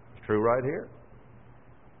 It's true right here.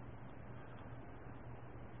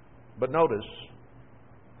 But notice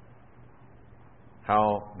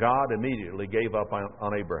how God immediately gave up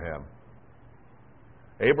on Abraham.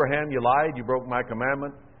 Abraham, you lied, you broke my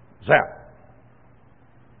commandment. Zap!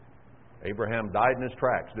 Abraham died in his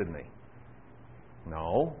tracks, didn't he?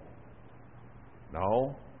 No.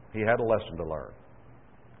 He had a lesson to learn.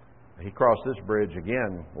 He crossed this bridge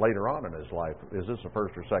again later on in his life. Is this the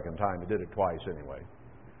first or second time? He did it twice anyway.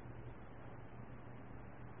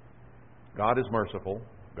 God is merciful.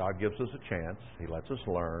 God gives us a chance. He lets us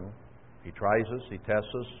learn. He tries us. He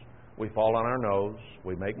tests us. We fall on our nose.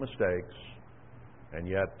 We make mistakes. And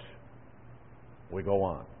yet, we go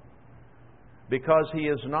on. Because He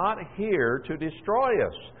is not here to destroy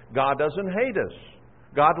us. God doesn't hate us.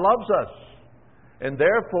 God loves us. And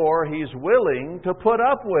therefore, He's willing to put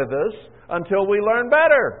up with us until we learn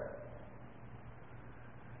better.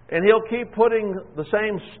 And He'll keep putting the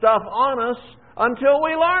same stuff on us until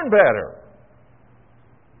we learn better.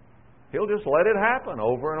 He'll just let it happen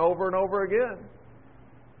over and over and over again.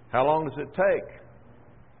 How long does it take?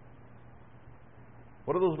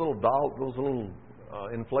 What are those little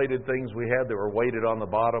inflated things we had that were weighted on the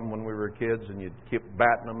bottom when we were kids, and you'd keep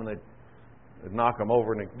batting them and they'd knock them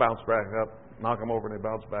over and they'd bounce back up, knock them over and they'd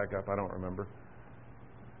bounce back up? I don't remember.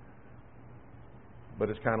 But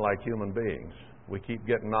it's kind of like human beings. We keep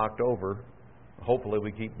getting knocked over. Hopefully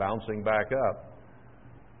we keep bouncing back up.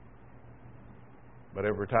 But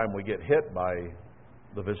every time we get hit by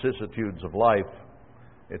the vicissitudes of life,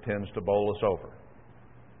 it tends to bowl us over.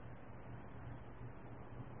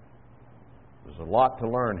 There's a lot to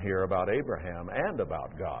learn here about Abraham and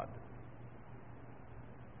about God.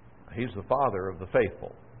 He's the father of the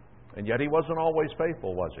faithful. And yet he wasn't always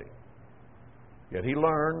faithful, was he? Yet he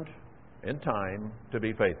learned in time to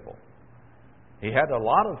be faithful. He had a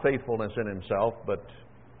lot of faithfulness in himself, but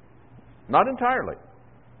not entirely.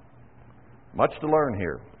 Much to learn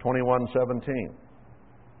here. 21:17.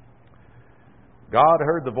 God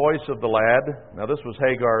heard the voice of the lad. Now this was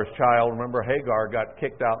Hagar's child. Remember, Hagar got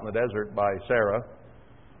kicked out in the desert by Sarah.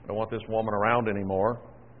 I don't want this woman around anymore.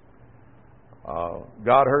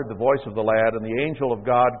 God heard the voice of the lad, and the angel of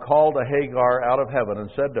God called to Hagar out of heaven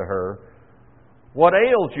and said to her, "What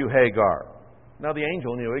ails you, Hagar?" Now the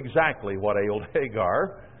angel knew exactly what ailed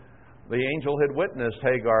Hagar. The angel had witnessed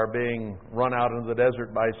Hagar being run out into the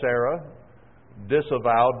desert by Sarah,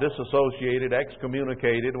 disavowed, disassociated,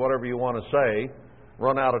 excommunicated, whatever you want to say,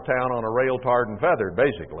 run out of town on a rail, tarred and feathered,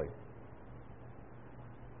 basically.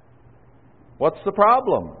 What's the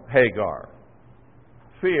problem, Hagar?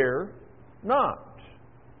 Fear not.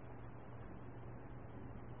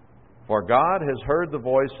 For God has heard the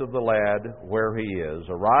voice of the lad where he is.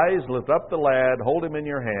 Arise, lift up the lad, hold him in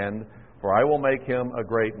your hand, for I will make him a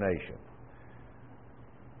great nation.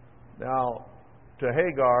 Now, to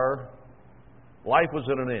Hagar, life was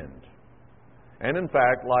at an end. And in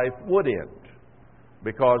fact, life would end.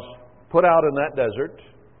 Because put out in that desert,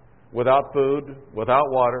 without food, without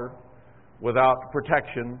water, without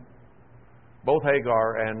protection, both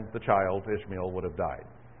Hagar and the child, Ishmael, would have died.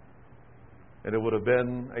 And it would have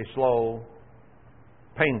been a slow,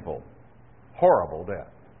 painful, horrible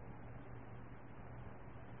death.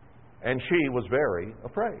 And she was very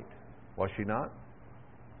afraid. Was she not?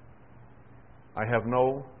 I have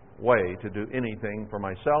no way to do anything for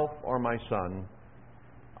myself or my son.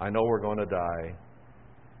 I know we're going to die.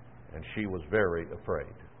 And she was very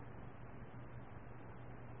afraid.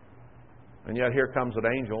 And yet here comes an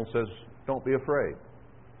angel and says, don't be afraid.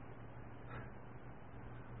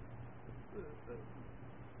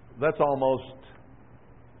 That's almost,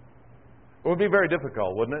 it would be very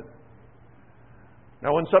difficult, wouldn't it?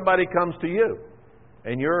 Now when somebody comes to you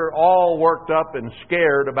and you're all worked up and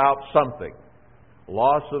scared about something,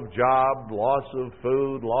 loss of job, loss of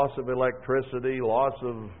food, loss of electricity, loss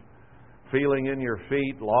of feeling in your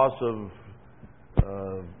feet, loss of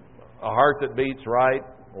a heart that beats right,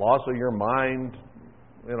 loss of your mind,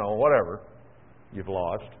 whatever you've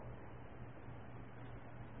lost,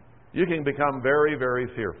 you can become very, very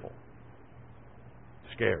fearful,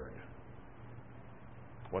 scared.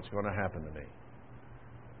 What's going to happen to me?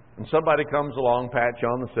 And somebody comes along, pats you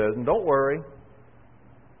on and says, and don't worry,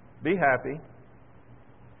 be happy.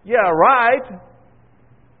 Yeah, right.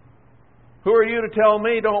 Who are you to tell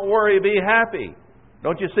me, don't worry, be happy?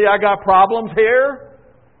 Don't you see I got problems here?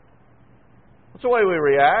 That's the way we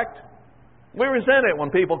react. We resent it when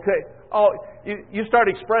people you start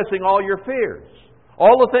expressing all your fears,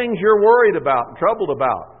 all the things you're worried about and troubled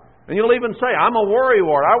about. And you'll even say, I'm a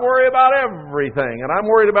worrywart. I worry about everything. And I'm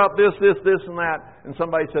worried about this, and that. And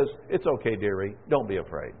somebody says, it's okay, dearie. Don't be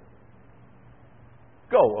afraid.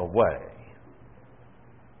 Go away.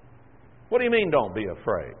 What do you mean, don't be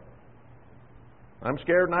afraid? I'm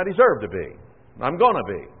scared and I deserve to be. I'm going to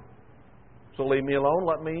be. So leave me alone.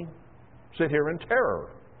 Let me sit here in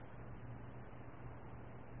terror.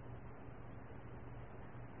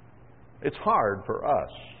 It's hard for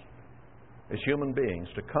us as human beings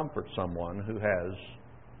to comfort someone who has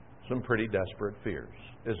some pretty desperate fears,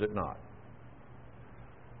 is it not?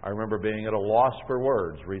 I remember being at a loss for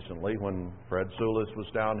words recently when Fred Sulis was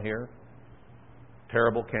down here.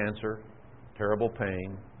 Terrible cancer, terrible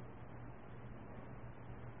pain,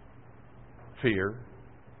 fear,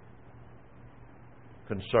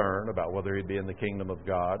 concern about whether he'd be in the kingdom of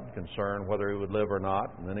God, concern whether he would live or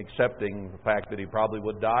not, and then accepting the fact that he probably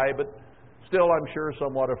would die, but still, I'm sure,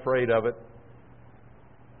 somewhat afraid of it.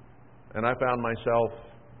 And I found myself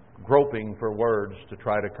groping for words to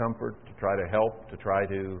try to comfort, to try to help, to try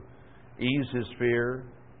to ease his fear.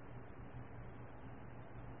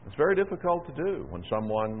 It's very difficult to do when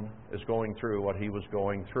someone is going through what he was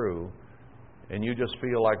going through, and you just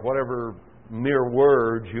feel like whatever mere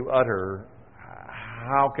words you utter,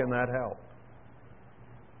 how can that help?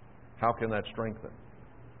 How can that strengthen?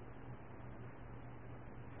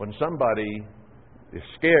 When somebody is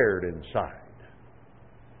scared inside,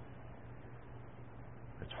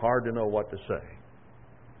 it's hard to know what to say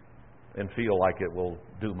and feel like it will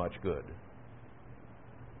do much good.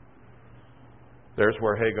 There's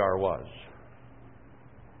where Hagar was.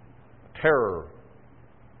 Terror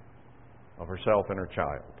of herself and her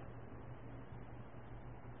child.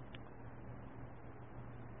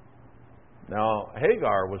 Now,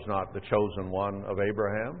 Hagar was not the chosen one of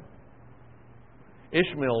Abraham.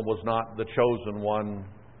 Ishmael was not the chosen one,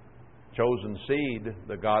 chosen seed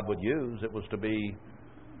that God would use. It was to be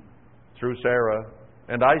through Sarah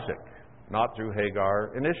and Isaac, not through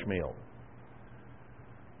Hagar and Ishmael.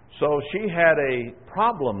 So she had a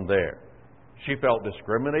problem there. She felt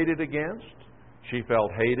discriminated against. She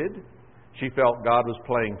felt hated. She felt God was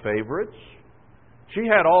playing favorites. She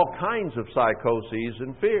had all kinds of psychoses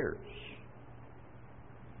and fears.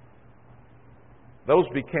 Those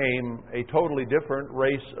became a totally different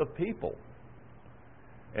race of people.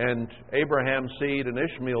 And Abraham's seed and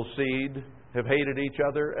Ishmael's seed have hated each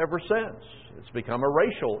other ever since. It's become a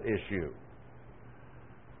racial issue.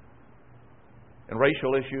 And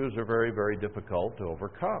racial issues are very, very difficult to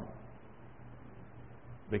overcome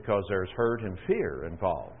because there's hurt and fear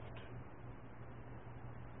involved.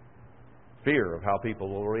 Fear of how people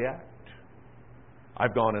will react.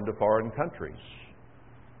 I've gone into foreign countries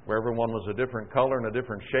where everyone was a different color and a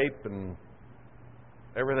different shape and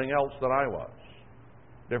everything else than I was.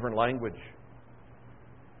 Different language.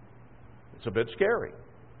 It's a bit scary.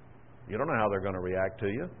 You don't know how they're going to react to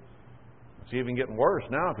you. It's even getting worse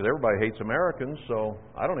now because everybody hates Americans, so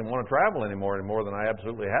I don't even want to travel any more than I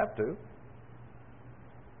absolutely have to.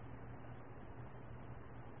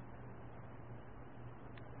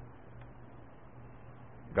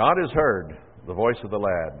 God has heard the voice of the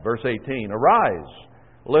lad. Verse 18, Arise,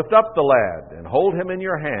 lift up the lad, and hold him in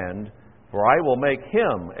your hand, for I will make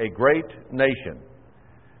him a great nation.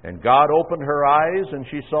 And God opened her eyes, and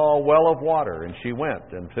she saw a well of water, and she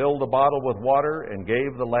went and filled the bottle with water and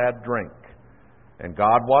gave the lad drink. And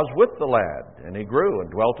God was with the lad, and he grew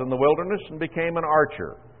and dwelt in the wilderness and became an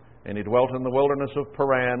archer. And he dwelt in the wilderness of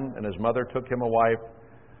Paran, and his mother took him a wife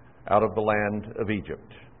out of the land of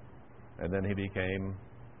Egypt. And then he became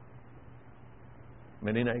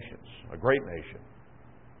many nations, a great nation.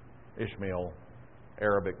 Ishmael,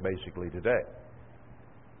 Arabic basically today.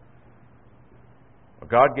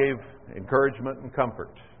 God gave encouragement and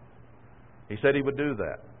comfort. He said he would do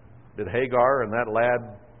that. Did Hagar and that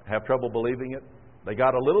lad have trouble believing it? They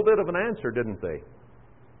got a little bit of an answer, didn't they?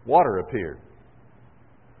 Water appeared.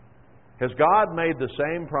 Has God made the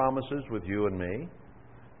same promises with you and me?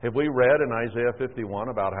 Have we read in Isaiah 51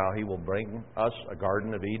 about how He will bring us a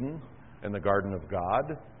Garden of Eden and the Garden of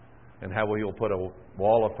God, and how He will put a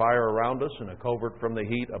wall of fire around us and a covert from the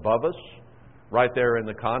heat above us? Right there in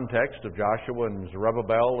the context of Joshua and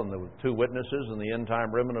Zerubbabel and the two witnesses and the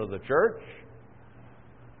end-time remnant of the church.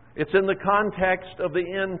 It's in the context of the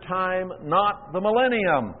end time, not the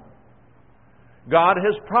millennium. God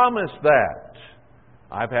has promised that.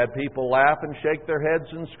 I've had people laugh and shake their heads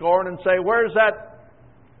in scorn and say, "Where's that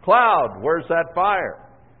cloud? Where's that fire?"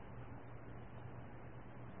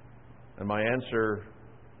 And my answer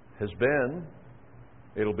has been,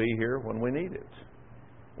 it'll be here when we need it.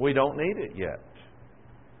 We don't need it yet.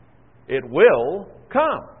 It will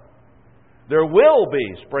come. There will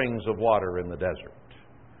be springs of water in the desert.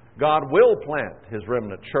 God will plant His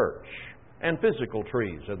remnant church and physical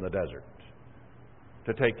trees in the desert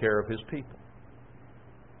to take care of His people.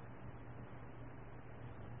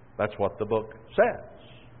 That's what the book says.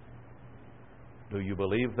 Do you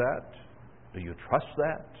believe that? Do you trust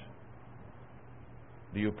that?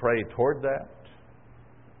 Do you pray toward that?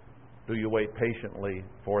 Do you wait patiently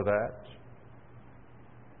for that?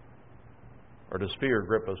 Or does fear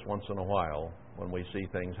grip us once in a while when we see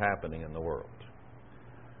things happening in the world?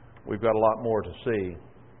 We've got a lot more to see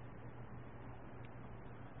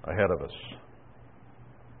ahead of us.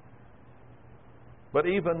 But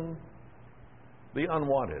even the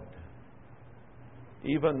unwanted,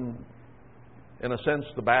 even in a sense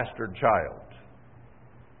the bastard child,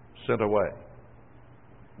 sent away,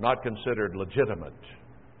 not considered legitimate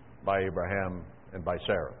by Abraham and by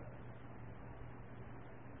Sarah,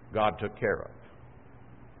 God took care of.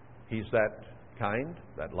 He's that kind,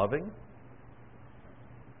 that loving.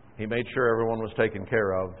 He made sure everyone was taken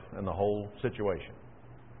care of in the whole situation.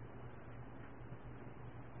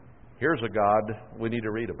 Here's a God we need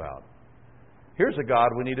to read about. Here's a God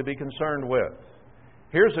we need to be concerned with.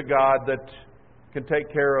 Here's a God that can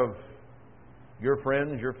take care of your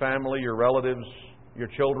friends, your family, your relatives, your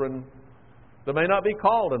children that may not be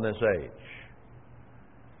called in this age.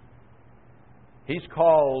 He's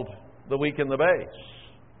called the weak and the base,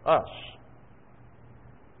 us.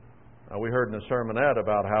 Now, we heard in the sermonette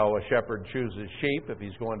about how a shepherd chooses sheep if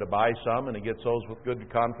he's going to buy some, and he gets those with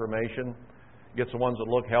good conformation, gets the ones that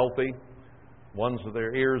look healthy, ones that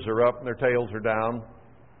their ears are up and their tails are down.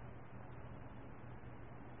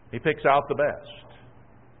 He picks out the best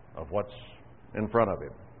of what's in front of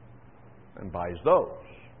him and buys those.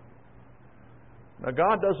 Now,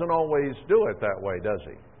 God doesn't always do it that way, does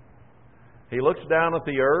He? He looks down at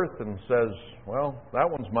the earth and says, well, that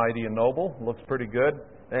one's mighty and noble, looks pretty good.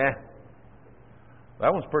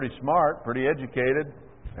 That one's pretty smart, pretty educated.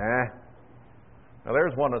 Now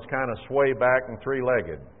there's one that's kind of sway back and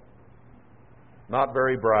three-legged. Not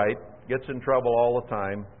very bright, gets in trouble all the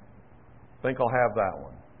time. Think I'll have that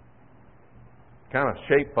one. Kind of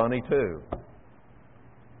shaped funny too.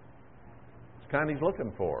 It's the kind He's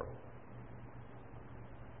looking for.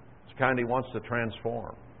 It's the kind He wants to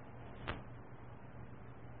transform.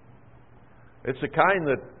 It's the kind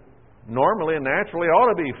that normally and naturally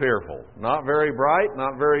ought to be fearful. Not very bright,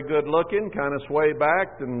 not very good looking, kind of sway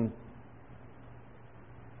back and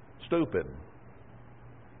stupid.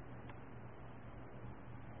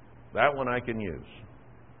 That one I can use.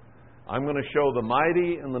 I'm going to show the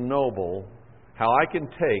mighty and the noble how I can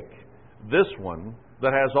take this one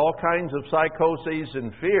that has all kinds of psychoses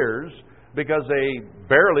and fears because they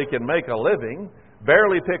barely can make a living,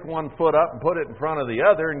 barely pick one foot up and put it in front of the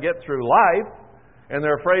other and get through life, and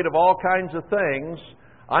they're afraid of all kinds of things.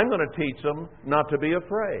 I'm going to teach them not to be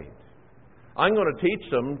afraid. I'm going to teach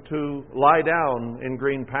them to lie down in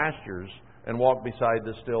green pastures and walk beside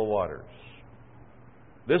the still waters.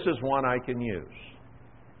 This is one I can use.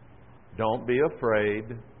 Don't be afraid.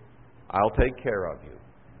 I'll take care of you.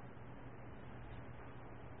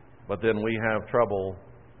 But then we have trouble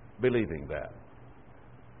believing that.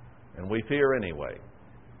 And we fear anyway.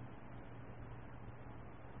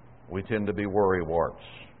 We tend to be worrywarts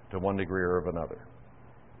to one degree or of another.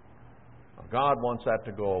 God wants that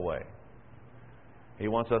to go away. He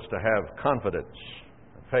wants us to have confidence,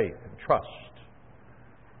 and faith, and trust.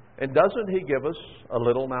 And doesn't He give us a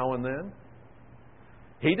little now and then?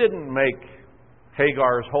 He didn't make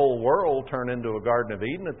Hagar's whole world turn into a Garden of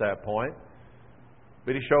Eden at that point,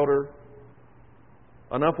 but He showed her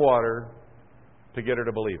enough water to get her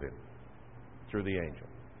to believe Him through the angel.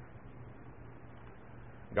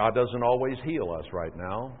 God doesn't always heal us right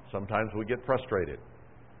now. Sometimes we get frustrated.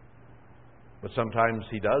 But sometimes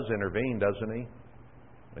He does intervene, doesn't He?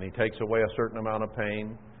 And He takes away a certain amount of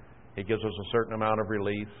pain. He gives us a certain amount of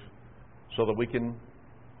relief so that we can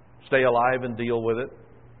stay alive and deal with it.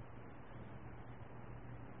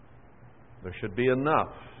 There should be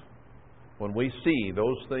enough when we see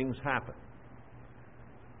those things happen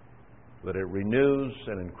that it renews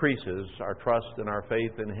and increases our trust and our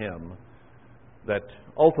faith in Him, that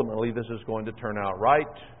ultimately this is going to turn out right.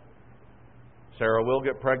 Sarah will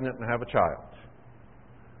get pregnant and have a child.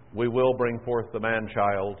 We will bring forth the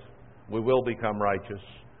man-child. We will become righteous.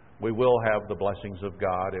 We will have the blessings of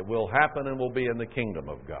God. It will happen and we'll be in the kingdom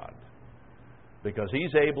of God. Because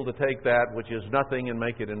He's able to take that which is nothing and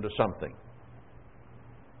make it into something.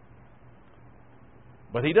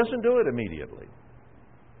 But He doesn't do it immediately.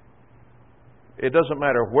 It doesn't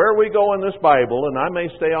matter where we go in this Bible, and I may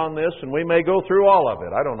stay on this and we may go through all of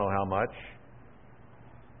it. I don't know how much.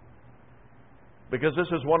 Because this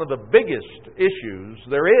is one of the biggest issues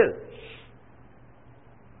there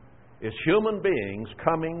is human beings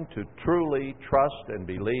coming to truly trust and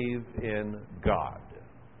believe in God.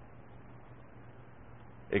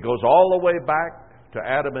 It goes all the way back to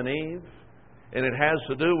Adam and Eve, and it has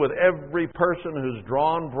to do with every person who's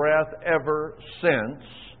drawn breath ever since,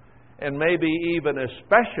 and maybe even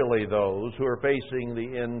especially those who are facing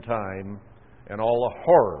the end time and all the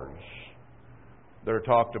horrors that are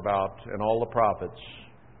talked about in all the prophets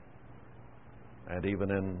and even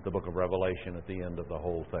in the book of Revelation at the end of the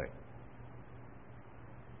whole thing.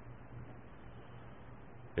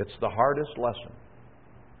 It's the hardest lesson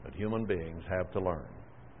that human beings have to learn.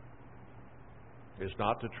 Is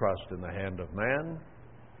not to trust in the hand of man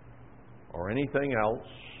or anything else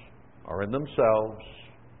or in themselves,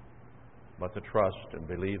 but to trust and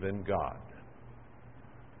believe in God.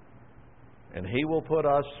 And He will put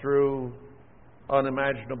us through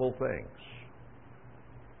unimaginable things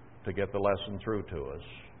to get the lesson through to us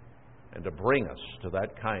and to bring us to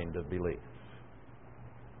that kind of belief.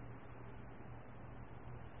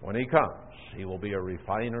 When He comes, He will be a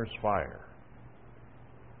refiner's fire.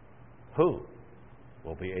 Who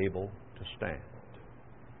will be able to stand?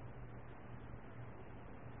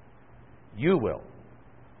 You will.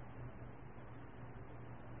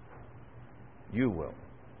 You will.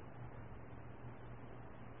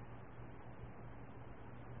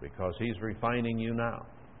 Because He's refining you now.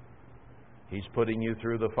 He's putting you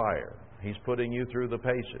through the fire. He's putting you through the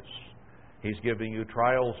paces. He's giving you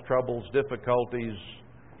trials, troubles, difficulties.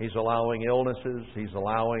 He's allowing illnesses. He's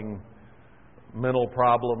allowing mental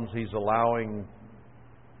problems. He's allowing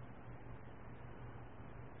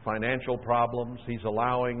financial problems. He's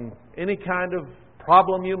allowing any kind of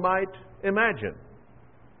problem you might imagine.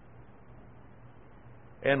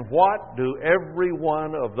 And what do every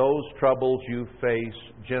one of those troubles you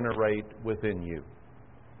face generate within you?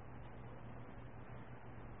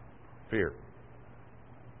 Fear.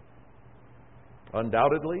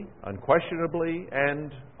 Undoubtedly, unquestionably,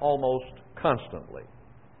 and almost constantly.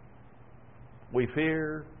 We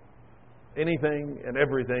fear anything and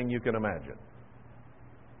everything you can imagine.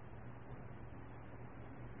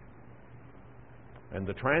 And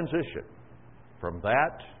the transition from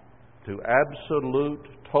that to absolute,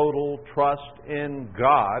 total trust in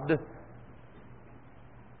God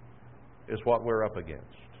is what we're up against.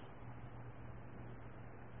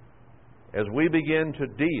 As we begin to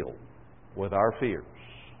deal with our fears,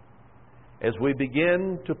 as we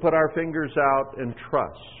begin to put our fingers out and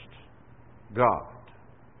trust God,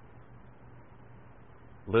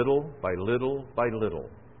 little by little by little,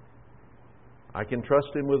 I can trust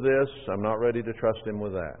Him with this, I'm not ready to trust Him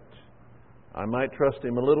with that. I might trust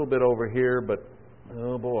Him a little bit over here, but,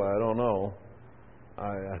 oh boy, I don't know.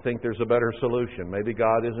 I think there's a better solution. Maybe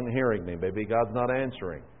God isn't hearing me. Maybe God's not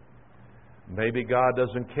answering. Maybe God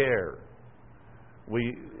doesn't care.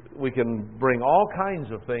 We can bring all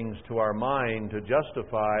kinds of things to our mind to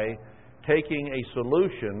justify taking a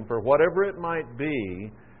solution for whatever it might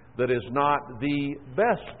be that is not the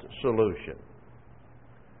best solution.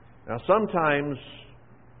 Now, sometimes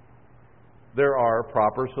there are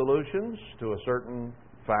proper solutions to a certain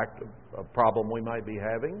fact, a problem we might be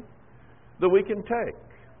having, that we can take.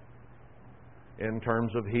 In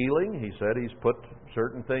terms of healing, He said He's put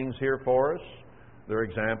certain things here for us. There are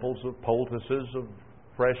examples of poultices, of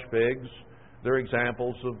fresh figs. They're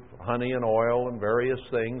examples of honey and oil and various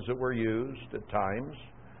things that were used at times.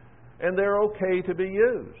 And they're okay to be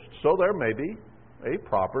used. So there may be a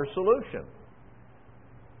proper solution.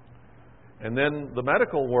 And then the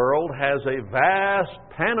medical world has a vast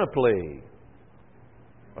panoply,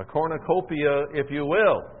 a cornucopia, if you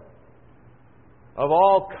will, of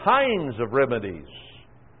all kinds of remedies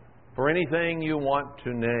for anything you want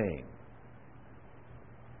to name.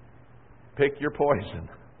 Pick your poison.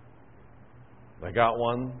 They got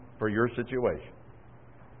one for your situation.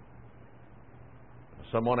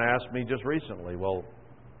 Someone asked me just recently, well,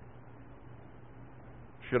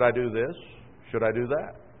 should I do this? Should I do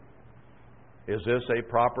that? Is this a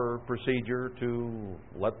proper procedure to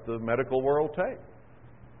let the medical world take?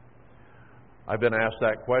 I've been asked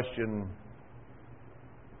that question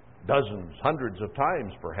dozens, hundreds of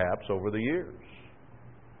times perhaps over the years.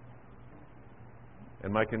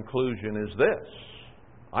 And my conclusion is this: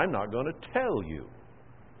 I'm not going to tell you.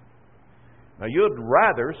 Now, you'd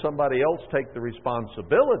rather somebody else take the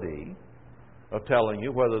responsibility of telling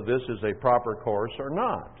you whether this is a proper course or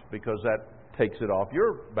not, because that takes it off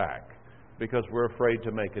your back. Because we're afraid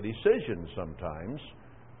to make a decision sometimes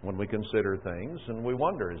when we consider things, and we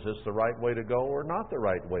wonder, is this the right way to go or not the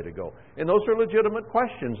right way to go? And those are legitimate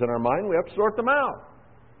questions in our mind. We have to sort them out.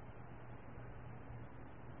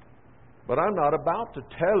 But I'm not about to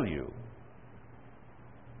tell you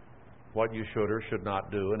what you should or should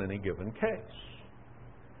not do in any given case.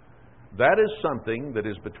 That is something that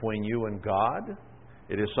is between you and God.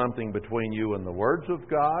 It is something between you and the words of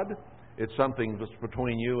God. It's something that's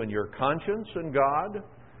between you and your conscience and God.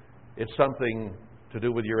 It's something to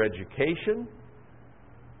do with your education.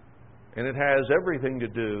 And it has everything to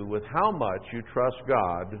do with how much you trust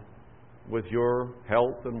God with your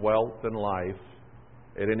health and wealth and life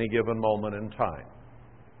at any given moment in time.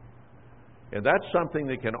 And that's something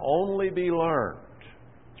that can only be learned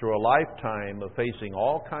through a lifetime of facing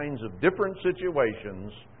all kinds of different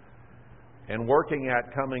situations and working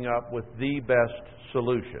at coming up with the best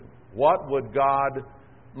solution. What would God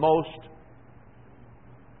most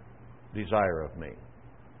desire of me?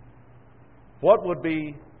 What would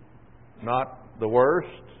be not the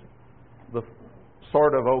worst, the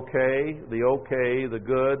sort of okay, the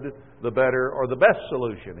good, the better, or the best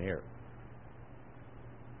solution here?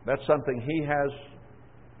 That's something He has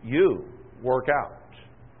you work out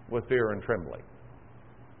with fear and trembling.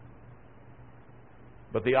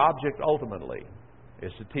 But the object ultimately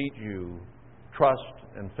is to teach you trust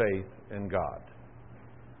and faith in God.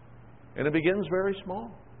 And it begins very small.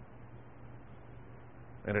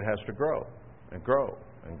 And it has to grow and grow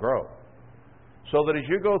and grow. So that as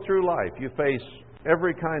you go through life, you face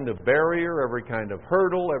every kind of barrier, every kind of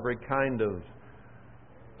hurdle, every kind of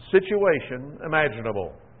situation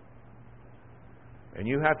imaginable. And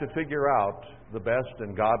you have to figure out the best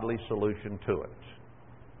and godly solution to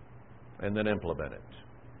it. And then implement it.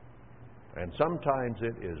 And sometimes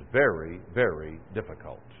it is very, very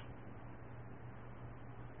difficult.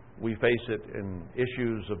 We face it in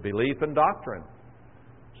issues of belief and doctrine.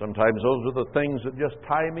 Sometimes those are the things that just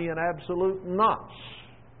tie me in absolute knots,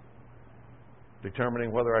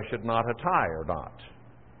 determining whether I should knot a tie or not,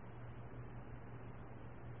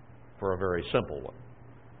 for a very simple one.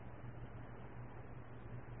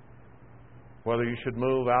 Whether you should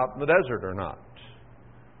move out in the desert or not.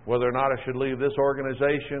 Whether or not I should leave this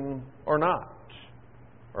organization or not.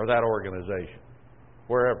 Or that organization.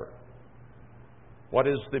 Wherever. What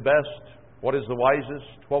is the best? What is the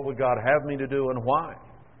wisest? What would God have me to do and why?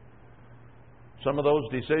 Some of those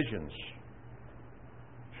decisions.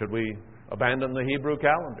 Should we abandon the Hebrew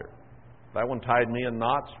calendar? That one tied me in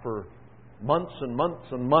knots for months and months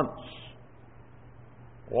and months.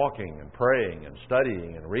 Walking and praying and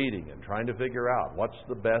studying and reading and trying to figure out what's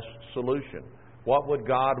the best solution. What would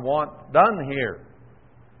God want done here?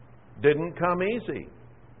 Didn't come easy.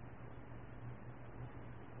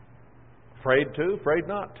 Afraid to, afraid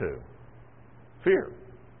not to. Fear.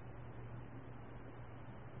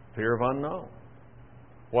 Fear of unknown.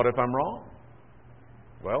 What if I'm wrong?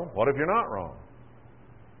 Well, what if you're not wrong?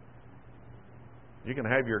 You can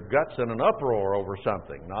have your guts in an uproar over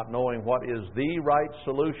something, not knowing what is the right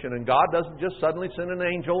solution. And God doesn't just suddenly send an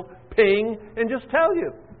angel, ping, and just tell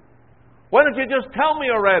you. Why don't you just tell me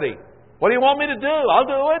already? What do you want me to do? I'll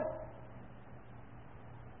do it.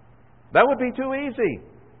 That would be too easy.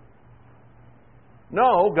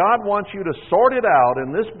 No, God wants you to sort it out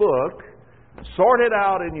in this book, sort it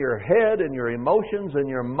out in your head and your emotions and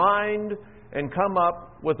your mind, and come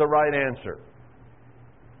up with the right answer.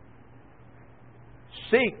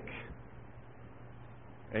 Seek,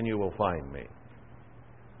 and you will find me.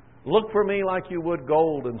 Look for me like you would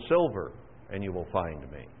gold and silver, and you will find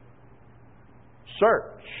me.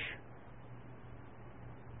 Search.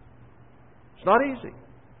 It's not easy.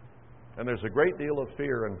 And there's a great deal of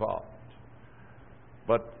fear involved.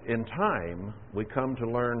 But in time, we come to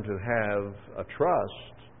learn to have a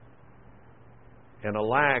trust and a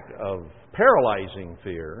lack of paralyzing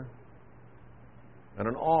fear and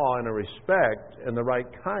an awe and a respect and the right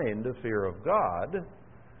kind of fear of God.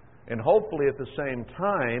 And hopefully at the same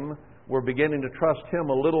time, we're beginning to trust Him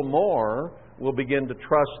a little more. We'll begin to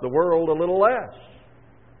trust the world a little less.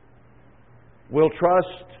 We'll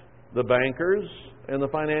trust the bankers and the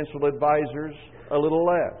financial advisors a little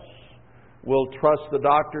less. We'll trust the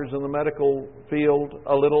doctors in the medical field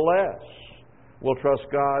a little less. We'll trust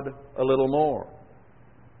God a little more.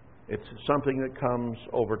 It's something that comes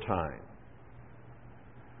over time.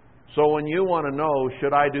 So when you want to know,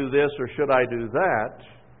 should I do this or should I do that,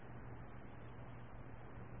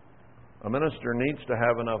 a minister needs to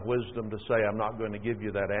have enough wisdom to say, I'm not going to give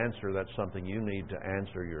you that answer. That's something you need to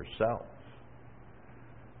answer yourself.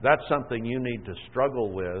 That's something you need to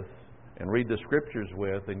struggle with and read the Scriptures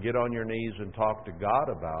with and get on your knees and talk to God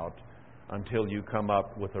about until you come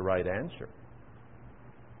up with the right answer.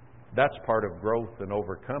 That's part of growth and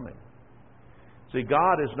overcoming. See,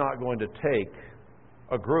 God is not going to take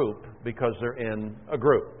a group because they're in a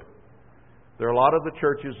group. There are a lot of the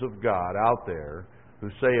churches of God out there who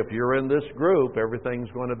say if you're in this group, everything's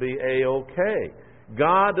going to be A-OK.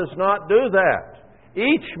 God does not do that.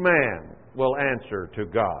 Each man will answer to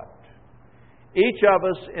God. Each of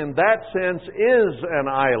us, in that sense, is an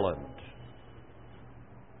island.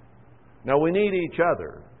 Now, we need each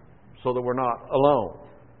other so that we're not alone.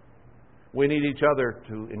 We need each other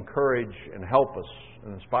to encourage and help us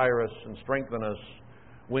and inspire us and strengthen us.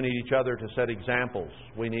 We need each other to set examples.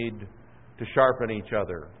 We need to sharpen each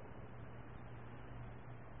other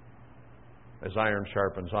as iron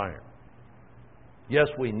sharpens iron. Yes,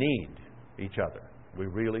 we need each other. We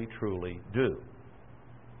really, truly do.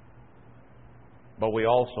 But we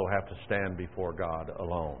also have to stand before God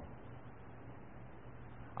alone.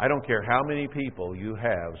 I don't care how many people you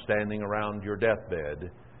have standing around your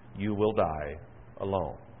deathbed, you will die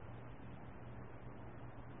alone.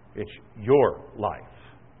 It's your life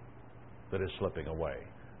that is slipping away,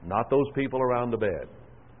 not those people around the bed.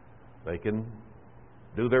 They can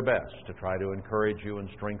do their best to try to encourage you and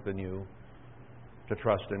strengthen you to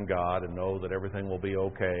trust in God and know that everything will be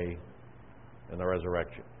okay in the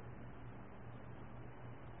resurrection.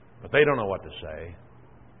 But they don't know what to say.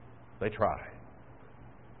 They try.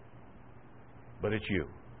 But it's you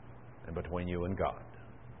and between you and God.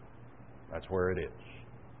 That's where it is.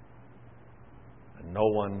 And no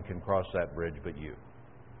one can cross that bridge but you.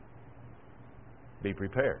 Be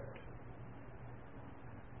prepared.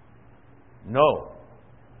 Know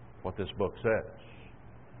what this book says.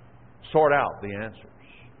 Sort out the answers.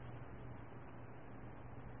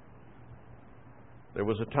 There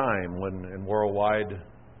was a time when in worldwide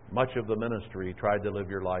much of the ministry tried to live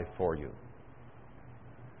your life for you.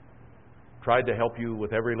 Tried to help you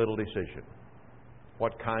with every little decision.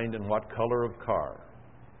 What kind and what color of car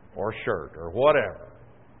or shirt or whatever.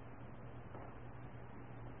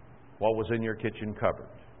 What was in your kitchen cupboard.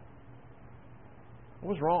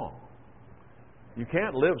 What was wrong? You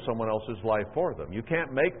can't live someone else's life for them. You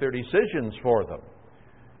can't make their decisions for them.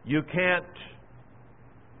 You can't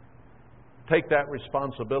take that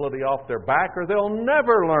responsibility off their back or they'll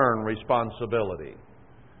never learn responsibility.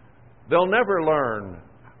 They'll never learn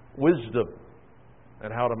wisdom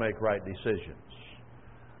and how to make right decisions.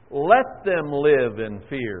 Let them live in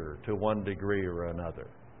fear to one degree or another.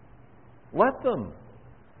 Let them.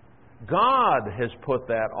 God has put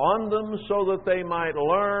that on them so that they might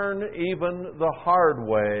learn even the hard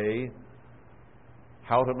way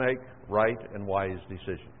how to make right and wise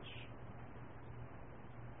decisions.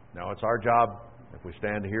 Now, it's our job, if we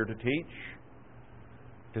stand here to teach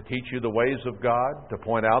you the ways of God, to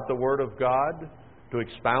point out the Word of God, to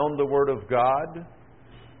expound the Word of God,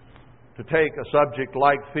 to take a subject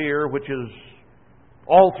like fear, which is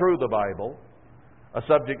all through the Bible, a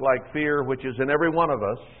subject like fear, which is in every one of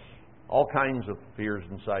us, all kinds of fears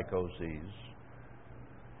and psychoses.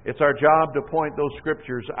 It's our job to point those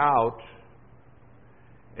Scriptures out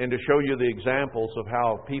and to show you the examples of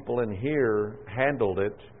how people in here handled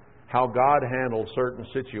it, how God handled certain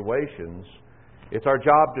situations. It's our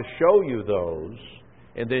job to show you those,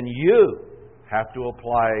 and then you have to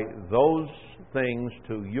apply those things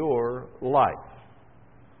to your life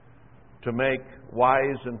to make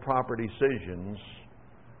wise and proper decisions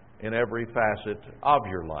in every facet of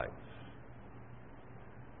your life.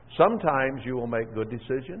 Sometimes you will make good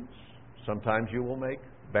decisions. Sometimes you will make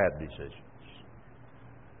bad decisions.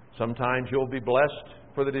 Sometimes you'll be blessed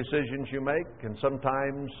for the decisions you make, and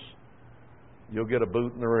sometimes you'll get a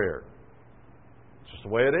boot in the rear. It's just the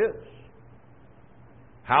way it is.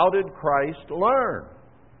 How did Christ learn?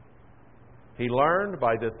 He learned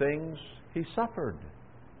by the things He suffered.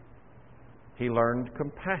 He learned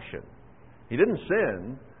compassion. He didn't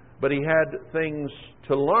sin, but He had things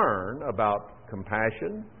to learn about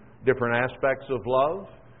compassion, different aspects of love,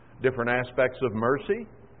 different aspects of mercy,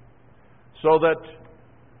 so that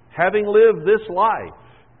having lived this life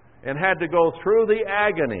and had to go through the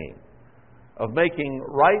agony of making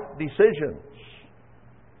right decisions,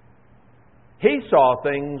 He saw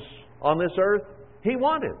things on this earth He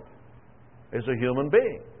wanted as a human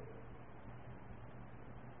being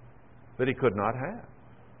that He could not have.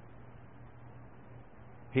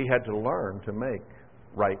 He had to learn to make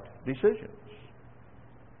right decisions.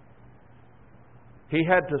 He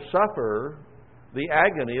had to suffer the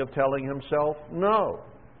agony of telling Himself no.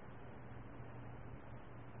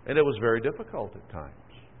 And it was very difficult at times.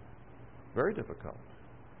 Very difficult.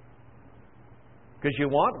 Because you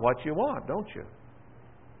want what you want, don't you?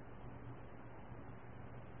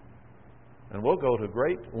 And we'll go to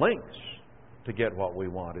great lengths to get what we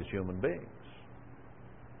want as human beings.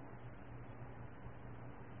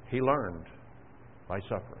 He learned by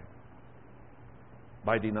suffering,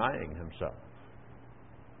 by denying Himself.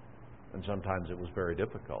 And sometimes it was very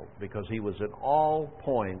difficult because He was at all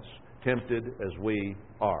points tempted as we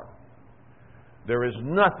are. There is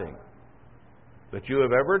nothing that you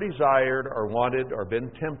have ever desired or wanted or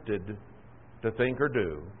been tempted to think or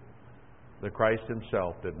do that Christ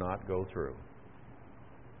Himself did not go through.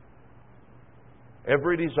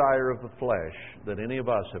 Every desire of the flesh that any of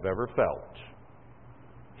us have ever felt,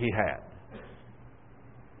 He had.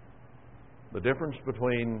 The difference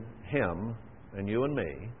between Him and you and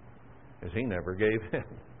me is He never gave in.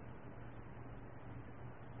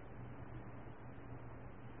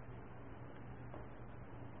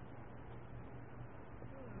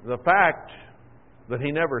 The fact that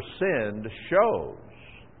He never sinned shows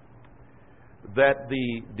that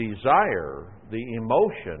the desire, the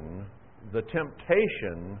emotion, the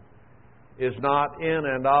temptation is not in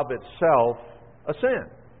and of itself a sin.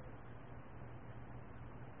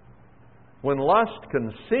 When lust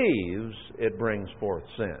conceives, it brings forth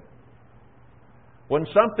sin. When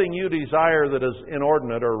something you desire that is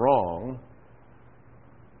inordinate or wrong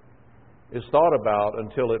is thought about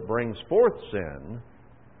until it brings forth sin,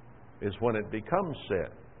 is when it becomes sin.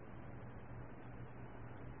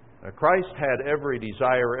 Now, Christ had every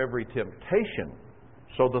desire, every temptation,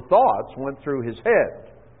 so the thoughts went through His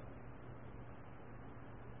head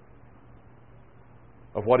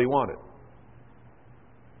of what He wanted.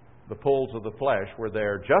 The pulls of the flesh were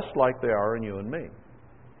there just like they are in you and me.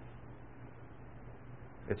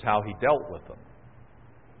 It's how He dealt with them.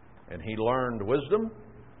 And He learned wisdom,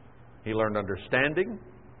 He learned understanding,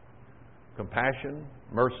 compassion,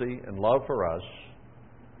 mercy, and love for us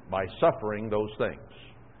by suffering those things.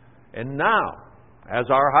 And now, as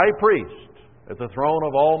our high priest at the throne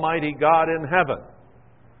of Almighty God in heaven,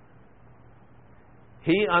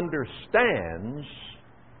 He understands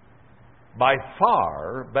by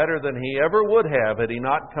far better than He ever would have had He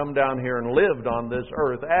not come down here and lived on this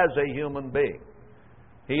earth as a human being.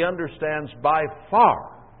 He understands by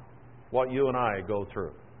far what you and I go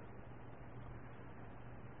through.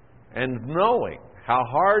 And knowing how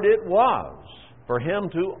hard it was for Him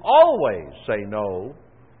to always say no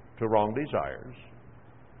to wrong desires,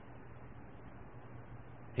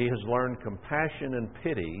 He has learned compassion and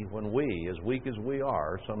pity when we, as weak as we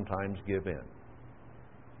are, sometimes give in.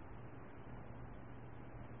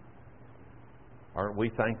 Aren't we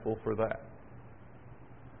thankful for that?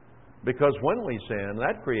 Because when we sin,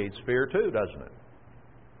 that creates fear too, doesn't it?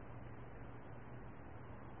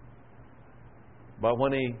 But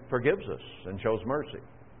when He forgives us and shows mercy,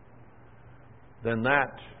 then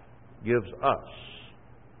that gives us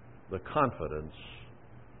the confidence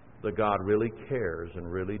that God really cares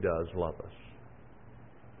and really does love us.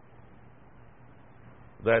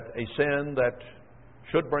 That a sin that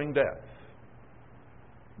should bring death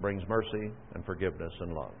brings mercy and forgiveness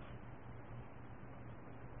and love.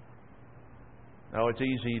 Now, it's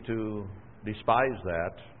easy to despise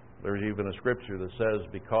that. There's even a scripture that says,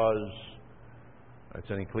 because, it's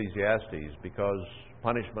in Ecclesiastes, because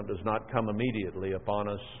punishment does not come immediately upon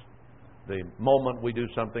us, the moment we do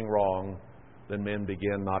something wrong, then men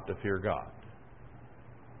begin not to fear God.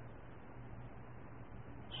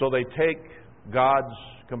 So they take God's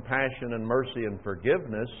compassion and mercy and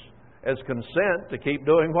forgiveness as consent to keep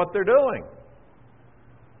doing what they're doing.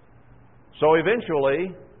 So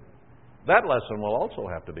eventually, That lesson will also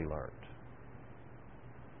have to be learned.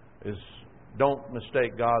 Is don't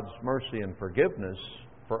mistake God's mercy and forgiveness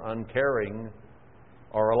for uncaring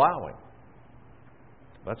or allowing.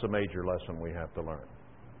 That's a major lesson we have to learn.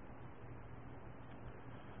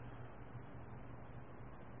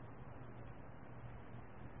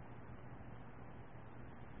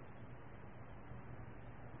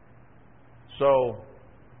 So,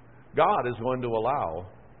 God is going to allow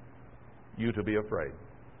you to be afraid.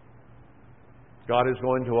 God is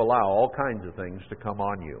going to allow all kinds of things to come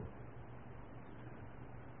on you.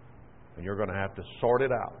 And you're going to have to sort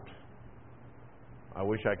it out. I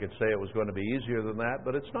wish I could say it was going to be easier than that,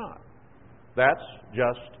 but it's not. That's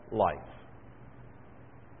just life.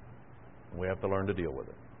 We have to learn to deal with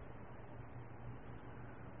it.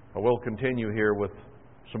 I will continue here with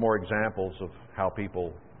some more examples of how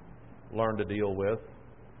people learn to deal with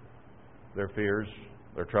their fears,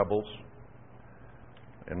 their troubles,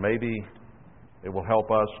 and maybe it will help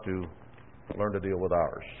us to learn to deal with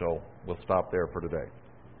ours. So we'll stop there for today.